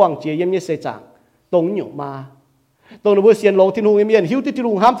แก้มป่วงเจียยิ้มเนี่ยเสจางตรงหนุ่มมาตรงหนูเสียนลงที่หนูเมียนหิวที่ห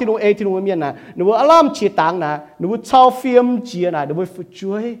นูห้ามที่หนูเอที่หนูเมียนนะหนูอารมณ์เฉียดต่างนะหนูชาวเฟียมเจียนะหนูฝึก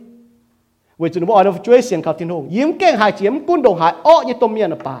ช่วยเวจุหนูบอกหนูช่วยเสียนเขาที่หนูยิ้มแก้งหายเจียมกุ้นดงหายอ้อยี่ต้มเมีย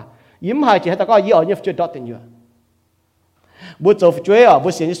นป่ายิ้มหายเจียแต่ก็ยี่อ้อยี่ช่วยดอตเป็นอยู่บุตรจะช่วยบุ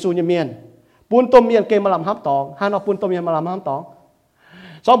ตรเสียนยิสูยี่เมียนปูนต้มเมียนเกมมาลำห้ามตองฮานอปูนต้มเมียนมาลำห้ามตอง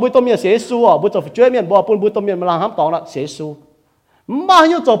สองบุตรต้มเมียนเสียสูบุตรจะช่วยเมียนบอกปูนบุตรต้มเมียนมาลำห้ามตองละเสียสูมา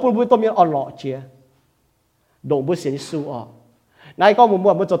อยู่จบปุ่นบุญต้มเมียนอ่อนหล่อเชีย đồng bữa xiên Giêsu nay có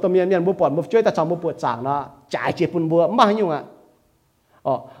một cho tôm miên bữa bọt bữa chơi ta chọn bữa chàng nó chạy chế bún bữa mà nhung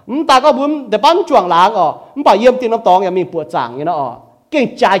ta có bún để bán chuồng láng bảo yếm tiền nó tòng nhà mình bữa chàng như nó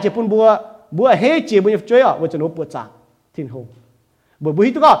kinh chạy chế bún bữa hết chế bữa chơi bữa cho nó bữa chàng thiên hùng bữa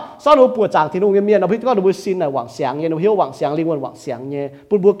hít có sau nó bữa chàng thiên hùng miên nó hít có nó bữa xin là quảng sáng nhé nó hiếu quảng sáng liên quan quảng sáng nhé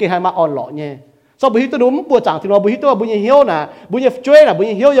bữa kia hai má on lọ nhé sau bữa hít tôi đúng bữa chàng thiên hùng bữa hít tôi bữa hiếu nè bữa chơi là bữa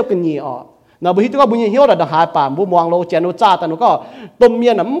hiếu yêu cần nhiều nào bữa hít tôi bữa hiếu là đằng hai bà bữa mong lâu chén nó cha ta nó có tôm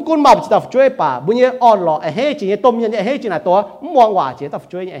miên là con mập chỉ tập chơi bà bữa hiếu on lọ hết chỉ tôm miên hết chỉ là to mong hòa chỉ tập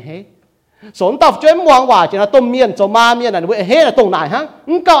chơi hết sốn tập chơi mong hòa chỉ là tôm miên cho ma miên là bữa hết là tông này hả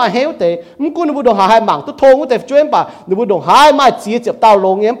cao hết thế con nó bữa đồ hai mảng tôi thong tôi chơi bà nó bữa đồ hai mai chỉ chụp tao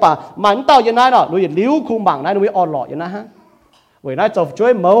lông em bà mà tao như này nó liu khung mảng này nó mới on lọ như này hả vậy này tập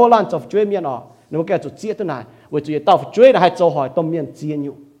chơi màu lan tập chơi miên nó cái chút chia thế này vậy chỉ tập chơi là hai châu hỏi tôm miên chia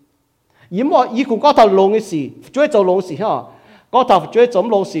nhiều yếm mà ý cũng có thầu lông cái gì chơi châu lông gì hả có thầu chơi chống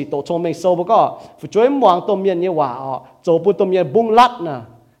lông gì tổ thông minh sâu có chơi mong tôm miên như hòa châu bún tôm miên bung lát nè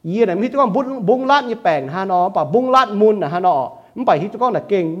ý này mình có bung lát như bèn ha nó bảo bung lát mun nè ha nó mình phải hít có là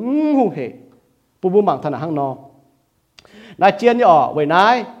kinh hung hệ bung bằng thằng hang nó nãy chiên như vậy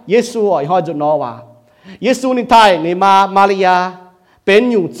nãy Giêsu hỏi cho nó hòa Giêsu nín thay nín Maria bên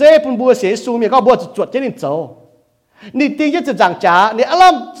nhung chế bún bùa Giêsu mình có bùa chuột chế nín châu nín tiếng nhất chẳng trả nín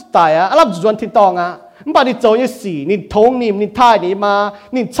alam tài alam chuẩn thiên tòng mình bảo nín châu như xì nín thông nín thay nín mà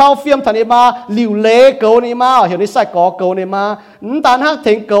nín chao phim thằng nín mà liu lê cầu nín mà hiểu nín sai có cầu nín mà nín tán hắc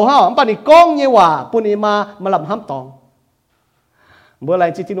thành cầu ha mình bảo nín con như hòa bún nín mà làm ham tòng bữa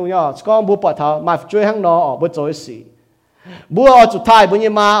lại chỉ tin đúng nhá con bùa bọt thảo mà chơi hang nó bùa châu như xì bùa chuột thay bùa như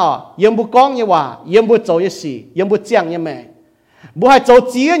mà yếm bùa con như hòa yếm bùa châu như xì yếm bùa chiang như mẹ bùa hai châu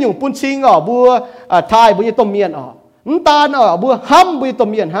chia nhung bún chinh bùa thay bùa như tôm miên ta bùa ham bùa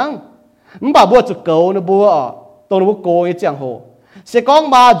tôm miên hang bảo bùa chuột cầu nó bùa tôm nó bùa cố như chiang hồ sẽ con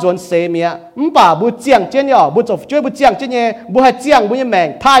mà chuẩn xe mía bảo bùa chiang trên nhở bùa chuột chơi bùa chiang trên nhé bùa hai chiang bùa như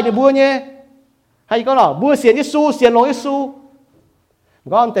mèn thay như bùa nhé hay con bùa xiên như su xiên lông như su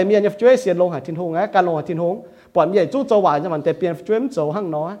con tề miên như chơi xiên lông hải thiên hùng á can lông hải thiên hùng bọn miên chú châu vải cho mình tề miên chơi châu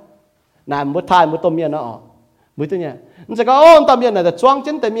hang nó này bùa thay bùa tôm miên nó bùa tôi nhé nó sẽ có tôm miên này là choang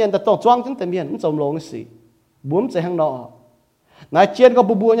trên tề miên là choang trên tề miên nó trồng lông cái gì bướm chạy hang nó nãy trên có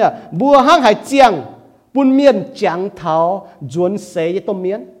bùa nhá bùa hang hải chiang bún miên chẳng tháo chuẩn xế với tôm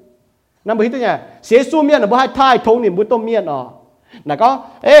miên nằm bữa tôi nhá xế su miên là bùa hai thai thong niệm bùa tôm miên nãy có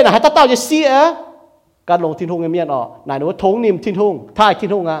là hai tao cho xí can lông thiên hùng miên nãy nó thong niệm thiên hùng thai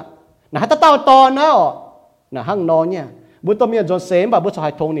thiên hùng nãy hai tao to nữa nãy hang nó nhá bùa tôm miên chuẩn xế mà bùa cho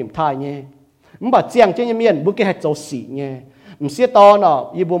hai thong niệm thai nhé bảo chiang trên miên bùa cái hai châu xỉ nhé mình xí to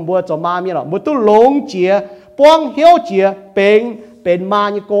y bùa cho ma miên bùa tu lông chia quang hiếu chia bên ma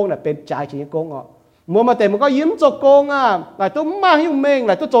như con là bên trái chỉ như con mua mà tiền mà có yếm cho con lại tôi ma hiếu mình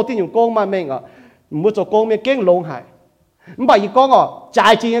lại tôi cho tiền dùng con mà mình mua cho con mình kinh lông hải bởi vì con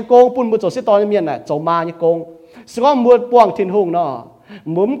trái chỉ như con bún mua cho sẽ to như miền này cho ma như con sẽ mua quang thiên hùng nó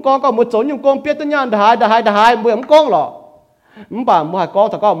muốn con có mua cho dùng con biết tới nhau đại hai mua con lọ bà mua hai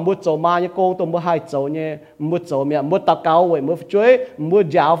con thằng con mua cho ma như con tôi mua hai chỗ nhé mua chỗ mẹ mua tao cao vậy mua chuối mua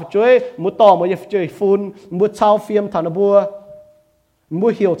dạo chuối mua to mua chuối phun mua chao phim thằng nó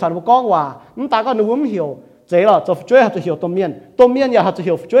mua hiểu thằng nó con hòa ta có nó muốn hiểu thế là cho chuối học hiểu tôm miên nhà học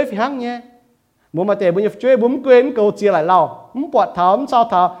hiểu chuối phải hăng nhé mua mà để mua chuối muốn quên câu chia lại lau bọt tháo sao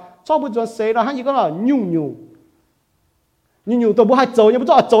tháo sau buổi chiều xế là hăng gì có là nhung tôi mua hai chỗ nhưng mà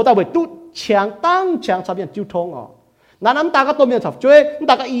cho chỗ tao bởi tút chàng sao biển chiêu thông nãy ta có tôm miên thập chuối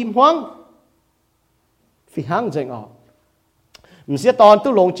ta có im hoang phi hang dừng mình sẽ toàn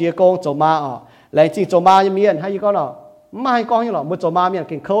tu lông chia con chỗ ma lại chỉ chỗ ma như miên hay gì con mai con như một chỗ ma miên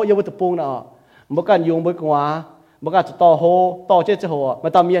kinh khâu yêu với tập bung một cái dùng với quả một cái to hồ to chết hồ mà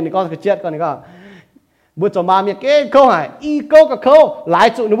tao miên thì con cái chết con này có một chỗ ma miên cái khâu này y câu cái khâu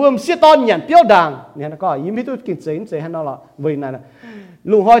lại chỗ nó bơm sẽ toàn nhận tiêu đàng này nó có ý mấy tôi kinh chế hay nó là vì này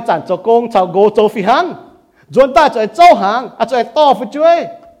lùng hoi chản chỗ con chào gỗ chỗ phi hang chuẩn ta cho châu hàng cho to phải chơi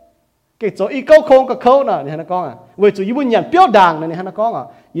cái chỗ y câu không cái câu nè này nó con vì chủ yếu muốn nhận biểu đàng này nó con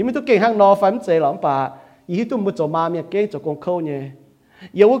ý mới tôi kinh hàng nó phải chế lắm bà ý tôi muốn cho ma miệng cái cho con câu nhé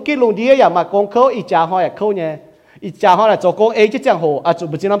yêu cái lùng đi à mà con câu ý trả hỏi câu nhé ý trả hỏi là cho con ấy chứ chẳng hồ cho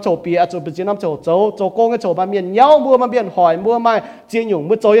bữa năm cho bia cho bữa năm cho con cái cho ma miệng nhau mua ma miệng hỏi mua mai chia nhung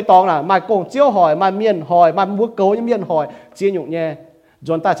mua cho cái tòng là mai con chiếu hỏi mai miệng hỏi mai mua câu như miệng hỏi chia nhung nhé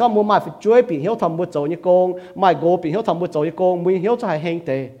chuẩn tại sao mua mai phải chơi bị hiếu thầm mua chỗ như con mai gỗ bị hiếu thầm mua chỗ như con mua hiếu cho hai hành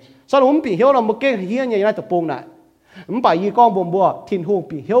tệ sao nó bị hiếu là một cái hiếu như này tập bùng này bởi vì con buồn bùa thiên hùng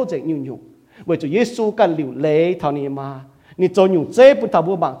bị hiếu dậy nhung bởi Chúa Giêsu cần liều lệ thằng này mà ni cho nhung chế bún thảo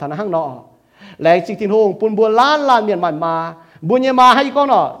bùa bằng thằng hang nọ lẹng chinh thiên hùng bùn bùa lan miền mà bùn nhẹ mà hay con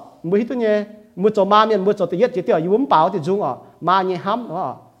nọ bùn hít tu nhẹ bùn cho ma miền bùn cho tự yết chỉ tiêu yếm bảo thì dung ma nhẹ hám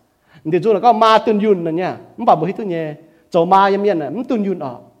đó thì dung là có ma tuân yun nè nhá bảo bùn hít tu nhẹ cho ma yếm miền này tuân yun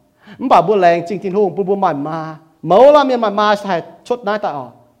bảo bùn lẹng chinh thiên hùng bùn bùn mà mẫu là miền mà phải chốt nai ta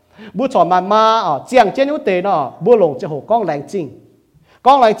bùn cho mà chiang trên những tề nọ bùn lồng cho hồ con lẹng chinh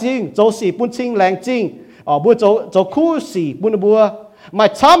dấu xỉ bùn chinh lẹng chinh bùn cho khu xỉ bùn mà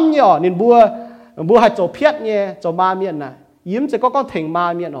chăm nhở nên bùa hay cho phiết nhé cho ma miền này yếm sẽ có con thỉnh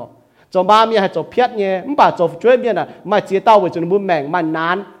ma miền cho ma miền hay cho phiết nhé bà cho chuối miền này mà chia tao với cho nó bùa mèng mà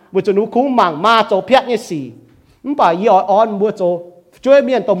nán với cho nó cú mảng ma cho phiết nhé xì bà y on bùa cho chuối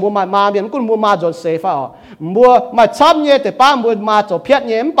miền tao bùa ma miền cũng bùa ma cho xế phải bùa mà chăm nhé để ba bùa ma cho phiết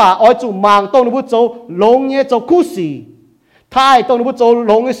nhé bà ở chủ mảng tao nó bùa cho lông nhé cho cú xì thay tao nó bùa cho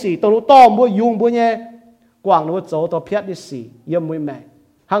lông cái xì tao nó to bùa dùng bùa nhé quảng nó bùa cho tao phiết nhé xì yếm mùi mèng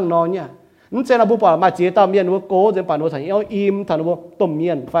hăng nó nhá nên là bố bảo mà chỉ tao miền nó cố nên bảo nó thành yêu im thằng nó tôm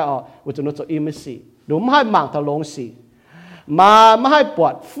miền phải với chúng nó cho im xì đúng hai mảng thằng lông xì mà hai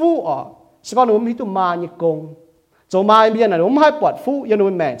bọt phu sẽ có nó mới tụi ma như công cho ma miền này đúng hai bọt phu yên nó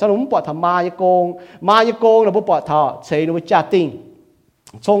mèn cho nó bọt thằng ma như công là bố bọt thằng chế nó trả tình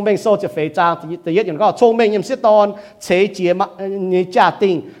thông minh sâu chỉ phải trang thì nhất có thông minh nhầm siết ton chế chia mà như trả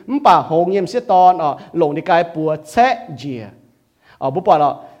tình bảo hồng nhầm siết ton lồng đi cái bùa chế chia bố bảo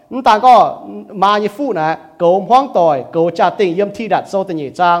là ta có mà như phụ này cầu hoang tỏi cầu trả tình yếm thi đặt sâu từ nhị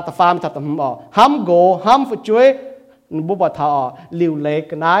trang ta phàm thật tầm hám gỗ hám phụ chuối bố bảo thọ liều lệ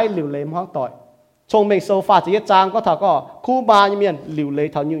cái nái liều lệ hoang tỏi trong mình sâu pha chỉ trang có thọ có khu ma như miền liều lệ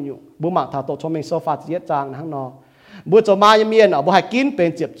thọ nhụ bố mạng thọ tổ trong mình sâu pha chỉ trang hăng nọ bố cho ma như miền bố hay kínเป็น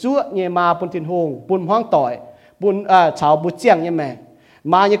เจ็บชั่วnhẹ ma bún thiên hùng bún hoang tỏi bún cháo bún chiang như mẹ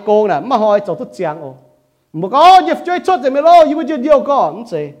ma như cô nè mà hỏi cho tốt chiang một có nhịp chơi chốt rồi mới lo, như bây giờ điều có, không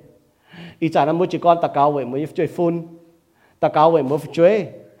gì. Ý chả là mỗi chỉ con ta cao vậy mới chơi phun, ta cao vậy mới chơi.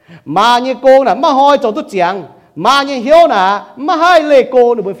 Mà như cô nè, mà hỏi cho tôi chẳng, mà như hiếu nè, mà hai lệ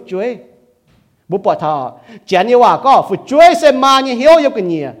cô nữa mới chơi. Bố bỏ thọ, chén như hòa có phải chơi xem mà như hiếu yêu cái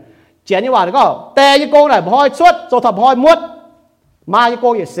gì. Chén như hòa có, tè như cô này hỏi suốt, cho thập hỏi muốt, mà như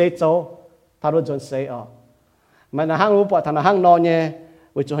cô也sẽ cho, ta luôn chọn sẽ mà là hang bố bỏ thằng là hang no nhé,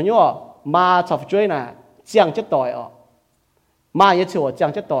 vì chỗ nhớ mà chọc chơi nè. Giang chất tỏi mà như chiều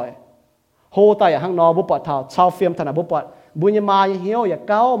giang chất tỏi hồ tay hang nọ bố bọt thảo chao phim thằng nào bố bọt bùi như mà hiếu ya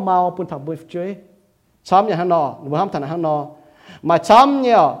cao màu bùn thảo bùi chơi chấm như hang nọ bùi ham thằng hang nọ mà chấm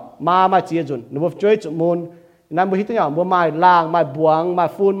như mà chia dùn bùi chơi chụp môn nam bùi hít nhau bùi mai lang mai buang mai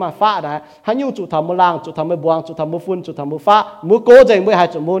phun mai phá đấy hắn yêu chụp thảo bùi lang chụp thảo bùi buang chụp thảo bùi phun chụp thảo bùi phá bùi cố dành bùi hai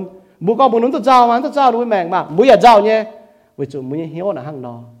chụp môn bùi con bùi nún tự giao mà tự giao bùi mèng mà bùi ya giao nhé bùi chụp bùi hiếu là hang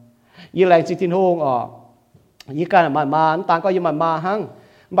nọ như là chỉ tin hông như cái mà tăng có như mà hăng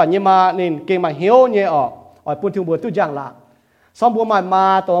bảo như mà nên cái mà hiếu nhé ở buôn thiêu bùa tu giang là xong bùa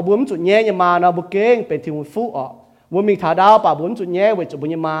mà tổ bùa chút nhé như mà nó bùa kénเป็นthiêu phú bùa mình thả đào bảo bùa chút nhé với chỗ bùa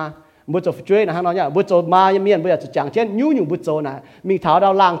như mà bùa chỗ chơi là hăng nói nhá bùa chỗ mà như miền bùa chỗ chẳng trên nhú nhung bùa chỗ này mình thả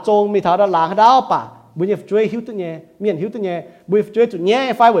đào làng trông mình thả đào làng đào bà bùa như chơi hiếu tu nhé miền hiếu tu nhé bùa chơi chút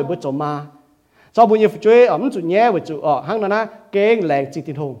nhé phải với bùa chỗ mà sau bùa như chơi chút nhé với chỗ hăng nó kén lẹng chính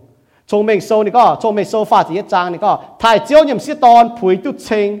tiền hùng trong mình sâu này có trong mình sâu phát triển trang này có thái chiếu nhầm sĩ tòn phủi tu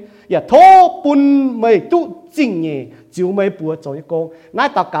chênh ya thô bún mày tu chính nhỉ chiếu mày bùa cho những con nãy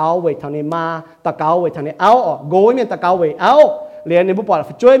ta cáo về thằng này ma ta cáo về thằng này áo gối miền ta cáo về áo liền này bố bảo là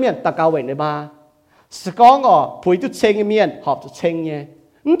phải chơi miền ta cáo về này ma sẽ có phủi tu chênh miền họp tu chênh nhỉ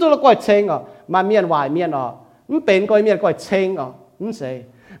tôi là coi chênh mà miền ngoài miềnเป็นcoi miền coi chênh sẽ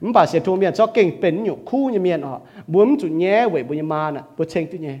bảo sẽ thu miền cho kinhเป็นอยู่คู่như miền bùa chủ nhé về bùa ma nè bùa chênh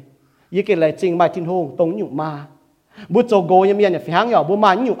tu nhéยี่กินอะไรจริงมาทิ้งหงตรงหยุดมาบุโจโกยังมีอย่างฝีหางบุม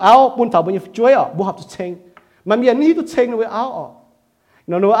าหยุดเอาบุญเถาบุญช่วยบุหับตุเชงมันมีอย่างนี้ตุเชงเลยเอาห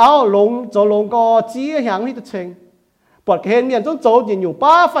นูเอาลงโจลงก็จี้หางนี่ตุเชงปวดเห็นมีอย่างต้องโจยิงอยู่ป้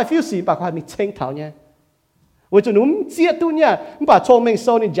าไฟฟิวสีปากควายมีเชงเถาเนี่ยวันจุนุ่มเจี๊ยตุเนี่ยมันป่าโชว์เมงโซ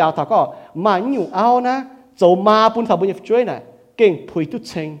นี่ยาวเถาก็มาหยุดเอานะโจมาบุญเถาบุญช่วยน่ะเก่งผุยตุเ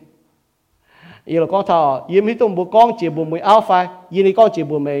ชงยี่เราก็เถายี่มีตรงบุกองจีบุมวยเอาไฟยี่นี่ก็จี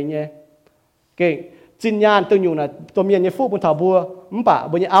บุมวยเนี่ยจินยานตัวอยู่น่ะตัวเมียเนี่ยฟูบนถาบัวมันป่า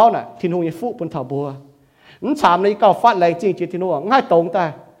บนเอาน่ะทินหงเนี่ยฟูบนถาบัวมันถามในก็ฟาดแรงจริงจิตทินหงง่ายตรงแต่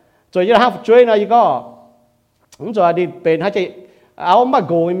จอยยี่ห้าช่วยนะยี่ก็มันจอยดีเป็นให้ใจเอามาโ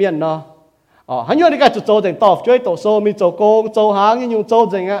กยเมียนเนาะฮันยูนี่ก็จะโจจึงตอบช่วยโตโซมีโจโกงโจหางยังอยู่โจ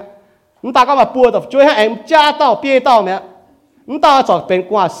จึงอ่ะมันตาก็มาปัวตอบช่วยให้เอ็มจ้าเต้าเปี้ยเต้าเนี่ยมันตาจอดเป็น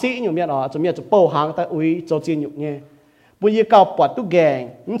กว่าซีอยู่เมียนจะเมียจะโป้หางแต่อุ้ยโจจีนอยู่เนี่ยบุญยี่เก่าปวดตู้แกง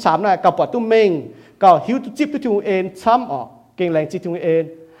มันสามน่ะเก่าปวดตู้เมงเก่าหิวตู้จิ๊บตู้ทิวเอ็นช้ำเก่งแรงจิ๊บทิวเอ็น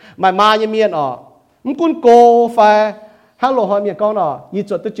mà như miền cún cô phải hát lô hỏi miền con như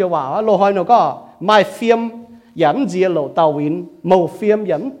chuột tôi chiều vào lô hỏi nó có mai phim giảm dìa lộ tàu vin màu phim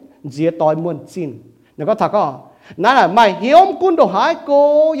giảm dìa tỏi muôn xin nó có thật có nói là mày hiếu cún đồ hái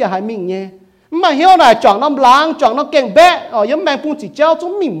côอย่าให้mình nhé mày hiếu này chọn nó láng chọn nó kèn bé giống mang phun chỉ treo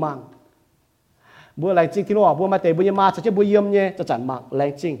chúng mình mang bữa lại chính thì nó bữa mai tề bữa mà sẽ bữa yếm nhéจะจัน mặc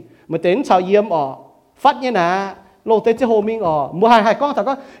lại chính mà đến chào yếm phát như nè lô tê chế hồ mình mua hai con thật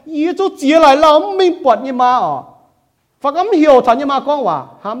có ý chú chia lại là mình bọt như mà phát ấm hiểu thật như mà conว่า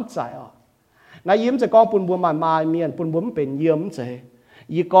ham giải nãy yếmจะconปุ่นบัวmà miềnปุ่นบัวมันเป็นyếm chế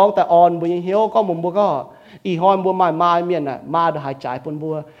อีกองแต่อ่อนบัวยังเหี่ยวก็มุมบัวก็อีหอยบัวมาเมียนน่ะมาหายใจปุ่นบั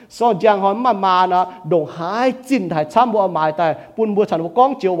วซ้อนจางหอยมานะดงหายจิ้นหายช้ำบัวมาแต่ปุ่นบัวฉันบัวกอ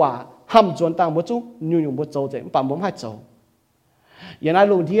งเจียวว่าห้ำจวนต่างบัวจุยุ่งบัวโจเจปั่นบัวให้โจอย่างนั้น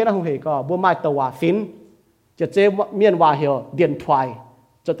ลุงเทียนะคงเห็นก็บัวไม้ตัวฟินจะเจเมียนว่าเหี่ยวเดียนทวาย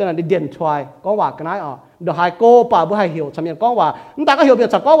จะตั้งแต่เดียนทวายก็ว่ากันนั้นดงหายโก้ป่าบัวให้เหี่ยวชำเมียนก็ว่าแต่ก็เหี่ยวเบียด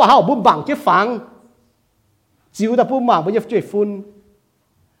สักก็ว่าเขาบุ้มบังเจ็บฝังจิ๋วแต่บุ้มบังบัวจะช่วยฟุ้น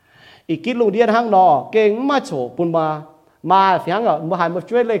อีกคิดลุงเดียนห้างนอเก่งมาโฉปุ่นมาเสียงบัวหายมา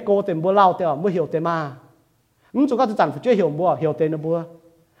ช่วยเลยโกเต็มบัวเล่าเต็มบัวเหี่ยวเต็มมาจุกก็จะจันช่วยเหี่ยวบัวเหี่ยวเต็มบัว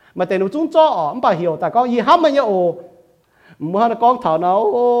mà tên nó chúng cho bà hiểu tại con gì hăm mà nhớ mua hai con thảo nó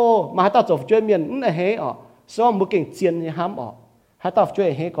mà hai tao chụp chơi miền này hết so mua kinh chiên như hăm hai tao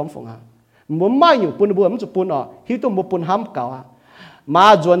chơi hết con phồng muốn mai nhiều bún bún chụp bún hi tụi mua bún hăm cào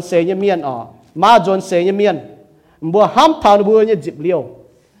mà dọn xe như miền mà dọn xe như miền mua hăm thảo nó mua như dịp liêu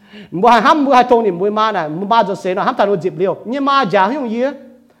mua hai hăm mua hai thùng thì mua ma này mua ba dọn xe nó hăm thảo nó dịp liêu nhưng mà giá không gì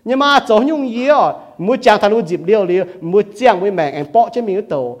nhưng mà chỗ nhung gì mua chàng thằng nó dịp liêu liêu mua chàng với mẹ anh bỏ trên mình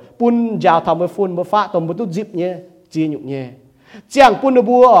tàu pun giàu thằng mới phun mới phá tàu mới tu dịp nhé chia nhục nhé chàng pun nó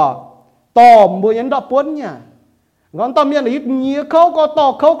bua tò mua nhẫn đọt pun nha ngón tao miệng là ít nhía khâu có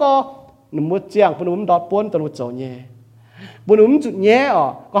tò khâu có mua chàng pun nó đọt pun tàu nó chỗ nhé pun nó chụp nhé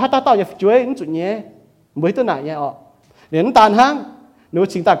có hai tao nhà chuối nó chụp nhé mới tôi nãy nhé đến tàn hang nếu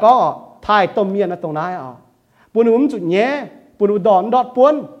chính ta có thay tôm miệng là tàu này pun nó chụp nhé pun nó đọt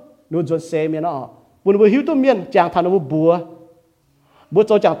pun nó dọn xe miệng buồn bùi hiu tu miên chàng thằng nó bùa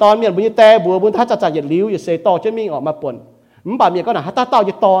cho chàng tòn miên bùi như te bùa bùi thắt chặt nhiệt liu như xe to trên mình mà buồn bà miên có là hát tao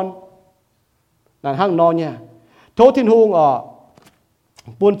như tòn là hang no nha thô thiên hùng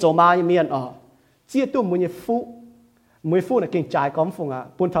buồn chỗ ma như miên chia tu bùi như phú là kinh trái có phùng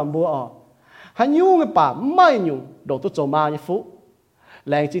buồn thầm bùa hắn nhung cái bà mai nhung đổ tu chỗ ma như phú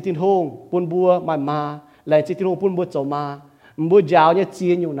làng chi thiên hùng buồn bùa mà làng chi thiên hùng buồn bùa chỗ ma bùa giàu như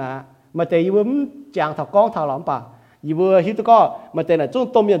chia nhung nà mà tại vì chàng thảo con thảo lắm bà vì vừa hiểu tôi có mà tại là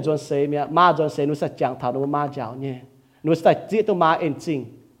chúng tôi miền dọn xe mà dọn xe nó sẽ chàng thảo nó ma giàu nhé nó sẽ giết tôi ma ên chính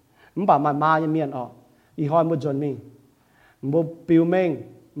bà ma như miền ý hỏi một dọn mình một biểu mình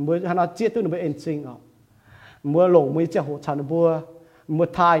một hắn giết tôi nó bị ên chính một lồng một chiếc hồ thảo nó bùa một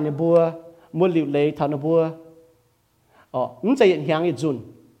thai nó bùa một liều lấy thảo nó bùa nó sẽ hiện hàng như dùn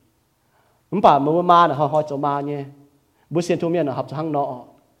bà một ma là hỏi cho ma nhé bữa xuyên thu miền là học cho hăng nọ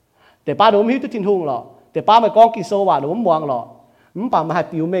แต่ป้าโดมหิวตุทินหุงหรอแต่ป้าไม่ก้องกิโซว่าโดมมองหรอป้ามาให้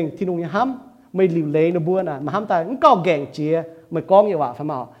ปิวเมงทินหุงยังห้ำไม่หลิวเลยนะบัวน่ะมาห้ำตายก็แก่งเจียไม่ก้องยังว่าฟัง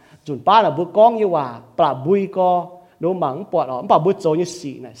มาจุนป้าน่ะบัวก้องยังว่าปลาบุยก็โดมหมังปอดป้าบัวโจยัง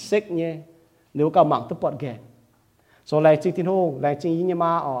สีน่ะเซ็กเนี่ยเดี๋ยวก็หมังตัวปอดแก่โซแรงจริงทินหุงแรงจริงยิ่งยัง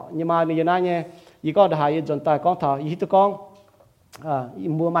มาในยันนั้นเนี่ยยี่ก็ได้จนตายก้องถอยยี่ตัวก้อง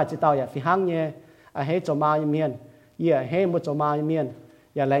มัวมาจิตเอาอย่าฟิหังเนี่ยให้โจมาอย่างเมียนยี่ให้มัวโจมาอย่างเมียน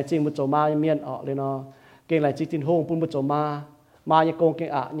อย่าแรงจริงมุจมาเมียนเลยเนาะเก่งแรงจริงทินหงปุ่นมุจมาอย่างโกงเก่ง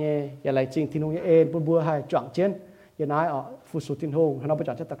เนี่ยอย่าแรงจริงทินหงเอ็นปุ่นบัวให้จ่างเช่นอย่านายฟูสุทินหงให้เราไป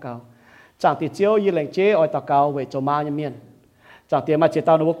จ่างเช่นตะเกาจ่างติเจียวยี่แรงเจ้อตะเกาเวจมาเมียนจ่างเตียมาเจต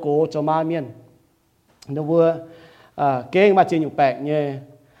าโนวโกจมาเมียนโนวัวเก่งมาเจียอยู่แปลกเนี่ย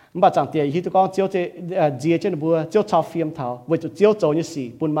มาจ่างเตียยี่ตัวกองเจียวเจียเช่นบัวเจียวชาวฟิล์มเถาเวจเจียวโจยี่สี่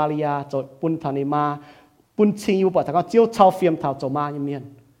ปุ่นมาริยาโจปุ่นธานิมาปุ่นชิงอยู่ปะแต่ก็เจียวชาวฟิล์มเท่าโจมาอย่างเมียน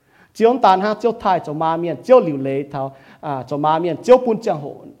เจียวตานฮะเจียวไทยโจมาเมียนเจียวหลิวเล่เท่าโจมาเมียนเจียวปุ่นจังโห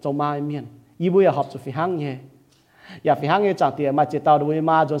โจมาเมียนยี่บุยหอบจุดฟิหังเนี่ยอย่าฟิหังเนี่ยจังเตียมาเจตาดู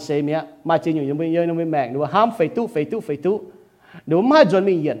มาจนเสียเมียมาเจียอยู่ยังไม่เยอะยังไม่แมงดูห้ามไฟตู้ดูมาจน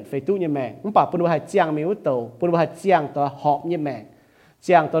มีเย็นไฟตู้เนี่ยแมงมันป่าปุ่นดูให้เจียงมีวุ้โตปุ่นดูให้เจียงตัวหอบเนี่ยแมงเ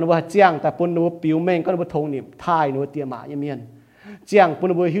จียงตัวดูให้เจียงแต่ปุ่นดูปิวแมงก็ดูทงนี่ไทยดูเตียมาอย่างเมียนเจียงปุ่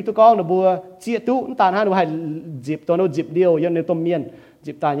นบัวหิวตัวก้องบัวเจียตุ้นตาหน้าดูให้จีบตัวนู้จีบเดียวยังในต้มเมียน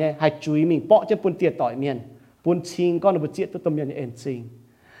จีบตาเนี่ยให้จุยมิงเปาะจะปุ่นเตียต่อยเมียนปุ่นชิงก้อนบัวเจียตัวต้มเมียนเอ็นชิง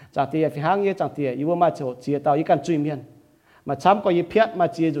จากเตียฟิหังเนี่ยจากเตียอยู่ว่ามาโจเจียต่อยี่กันจุยเมียนมาช้ำก็ยี่เพียดมา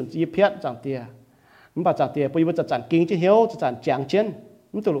เจียจุนยี่เพียดจากเตียมันป่าจากเตียปุ่นบัวจะจันกิ้งจะเหี้ยวจะจันจางเช่น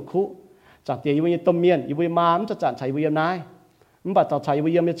tu lục khu chẳng tiền yêu tâm miên yêu maจะจันใช้yêu nai bà taoใช้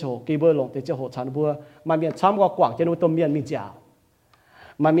yêuไม่โฉกี่เบอร์ลงแต่จะโหชันบัวมาเมียนช้ำกว่ากว่างจะนู้ต้มเมียนมีเจ้า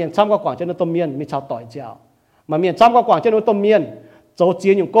มาเมียนช้ำกว่ากว่างจะนู้ต้มเมียนมีชาวต่อยเจ้ามาเมียนช้ำกว่ากว่างจะนู้ต้มเมียนโจเจี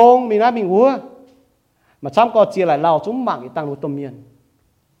ยนอยู่กงมีน้ำมีหัวมาช้ำก็เจียหลายเราจุ่มหมักอีตั้งนู้ต้มเมียน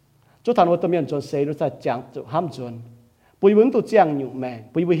จุดทางนู้ต้มเมียนจนเสียรู้จักจังจุดห้ามจนปุยวุ้นตัวเจียงอยู่แมง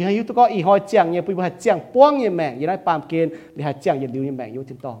ปุยวุ้นให้ยุตัวก็อีหอยเจียงเนี่ยปุยวุ้นให้เจียงป้วงเนี่ยแมงยังได้ปามเกณฑ์หรือให้เจียงยังดิ้วเนี่ยแมงอยู่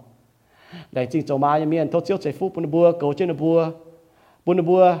ทิ้งต่อแต่จริงโจมาอย่างเมียนทศเจียวใจฟูปุนบัวเกาเจนบัวปุน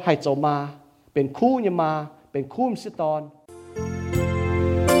บัวให้โจมาเป็นคู่เนี่ยมาเป็นคู่มิสตอน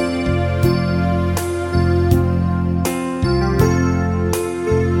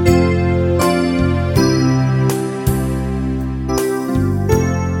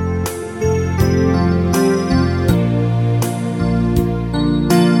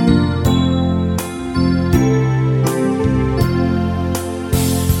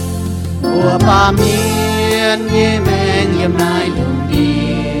ป่าเมียนเย่แมงเยี่ยมนายลุงดี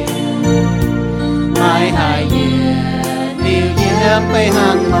ไม่หายเยี่ยมเยี่ยมไปห่า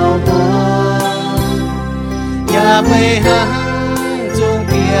งเมาบัวอย่าไปห่างจงเ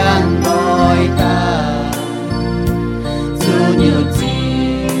พียงลอยตาสู้หยุดเ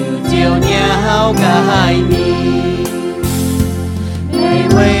จียวเหนียวกายมีไม่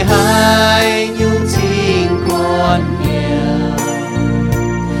ไว้หายยุ่งชิงคนเดียว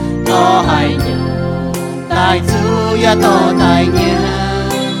ต่อให้อยู่ตายจูอย่าต่อตายเงี้ย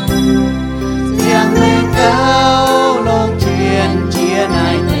เสียงไม่เก้าลงเทียนเจียนา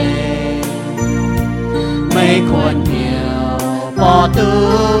ยเตไม่ควรเดียวปอตู้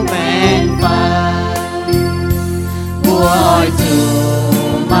แมนฟ้าบัวอ้อยจู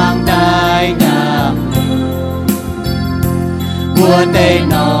มังได้ดำบัวได้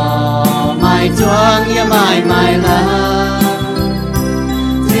หนอไม่จวงอย่าไม่ละ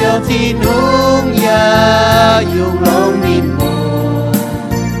ที่นุ่งยายุงลงนินโม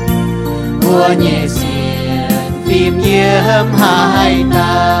บัวเยเสียนฟิมเยี่ยมหายต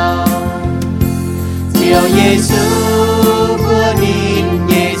าเจียวเยซูบัวนิน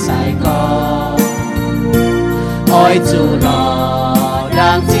เยสายกออ้อยจูหล่อดั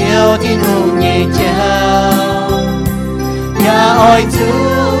งเจียวที่นุ่งเยเจ้ายาอ้อยจู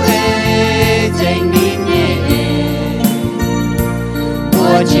เอเจงนินเย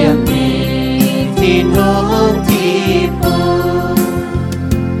เจียมดีที่นุ่งที่ปู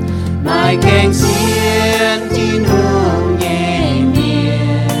ไม่แข่งเสียนที่นุ่งเย่เมีย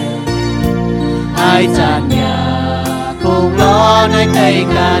ไอจานยาคงล้อในใจ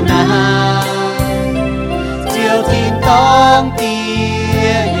กันนาเจียวที่ต้องเตี้ย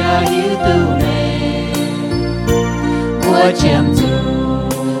อย่าหิวตู้เล่หัวเจียมจู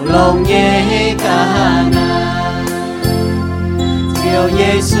ลงเย่กันนาyêu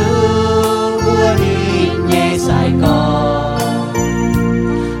Giêsu vua đi nhẹ sài con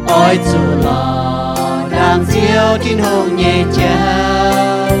ôi chủ lò đang chiếu trên hồng nhẹ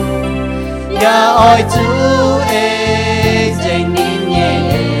trao ya ôi chú ê dành nín nhẹ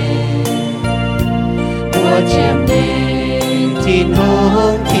vua chiêm đi trên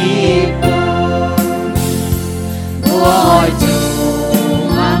hồng thi vua ôi chú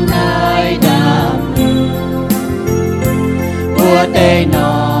mang nơi đàmบัวเตยหน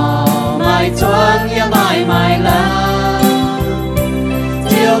อไม่จวงอย่าไม่ละเ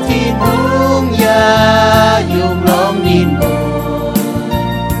ที่ยวที่นุ่งยายุงลงนิน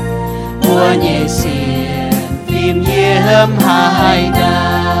บัวเยเสียนฟิมเยี่ยมหายดา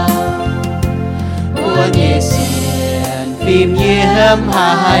วบัวเยเสียนฟิมเยี่ยมหา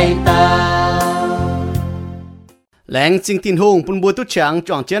ยตาแหลงจริงทินหงปุ่นบัวตุ้ช่าง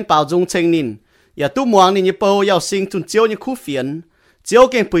จ่องเจียนเป่าจงเชงนินอย่าตู้มวงนี่ยี่เปาอย่าสิงจุนเจียวยี่คู่เฟียนเจียว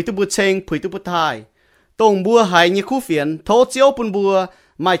เก่งผุยตุบุเชงผุยตุบุทายตรงบัวหายยี่คู่เฟียนโทเจียวปุ่นบัว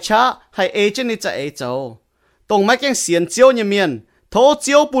ไม่ช้าให้เอเจนี่จะเอเจ้าตรงไม่แก่งเสียนเจียวยี่เมียนโทเ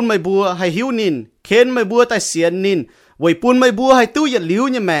จียวปุ่นไม่บัวให้หิวนินเข็นไม่บัวแต่เสียนนินไว้ปุ่นไม่บัวให้ตู้หยัดลิ้ว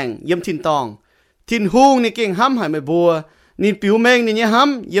ยี่แมงเยี่ยมทินตองทินหุงนี่เก่งห้ำให้ไม่บัวนินปิวแมงนี่ยี่ห้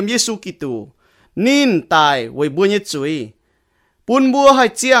ำเยี่ยมเยซูกิตูนินตายไว้บัวยี่จุยปุ่นบัวให้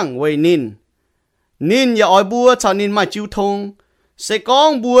เจียงไว้นินนินอย่าอ้อยบัวชาวนินมาจิ้วทงเสกอ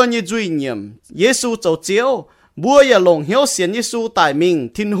งบัวยี่จุยเงียมเยซูเจ้าเจียวบัวอย่าลงเหี้ยวเสียนเยซูตายมิง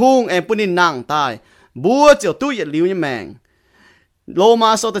ทินหุงเอ็มปุ่นนินนางตายบัวเจ้าตู้หยัดลิ้วยี่แมงโลมา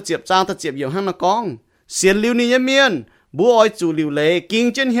โซตะเจียบจางตะเจียบอย่างห้างนักกองเสียนลิ้วนี่ยี่เมียนบัวอ้อยจูลิ้วเล่กิง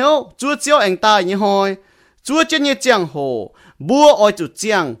เจนเหี้ยวจัวเจียวเอ็งตายยี่หอยจัวเจนยี่เจียงโหบัวอ้อยจูเ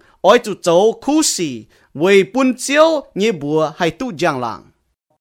จียงอ้อยจูโจคู่สีเว่ยปุ่นเจียวยี่บัวให้ตู้จางหลัง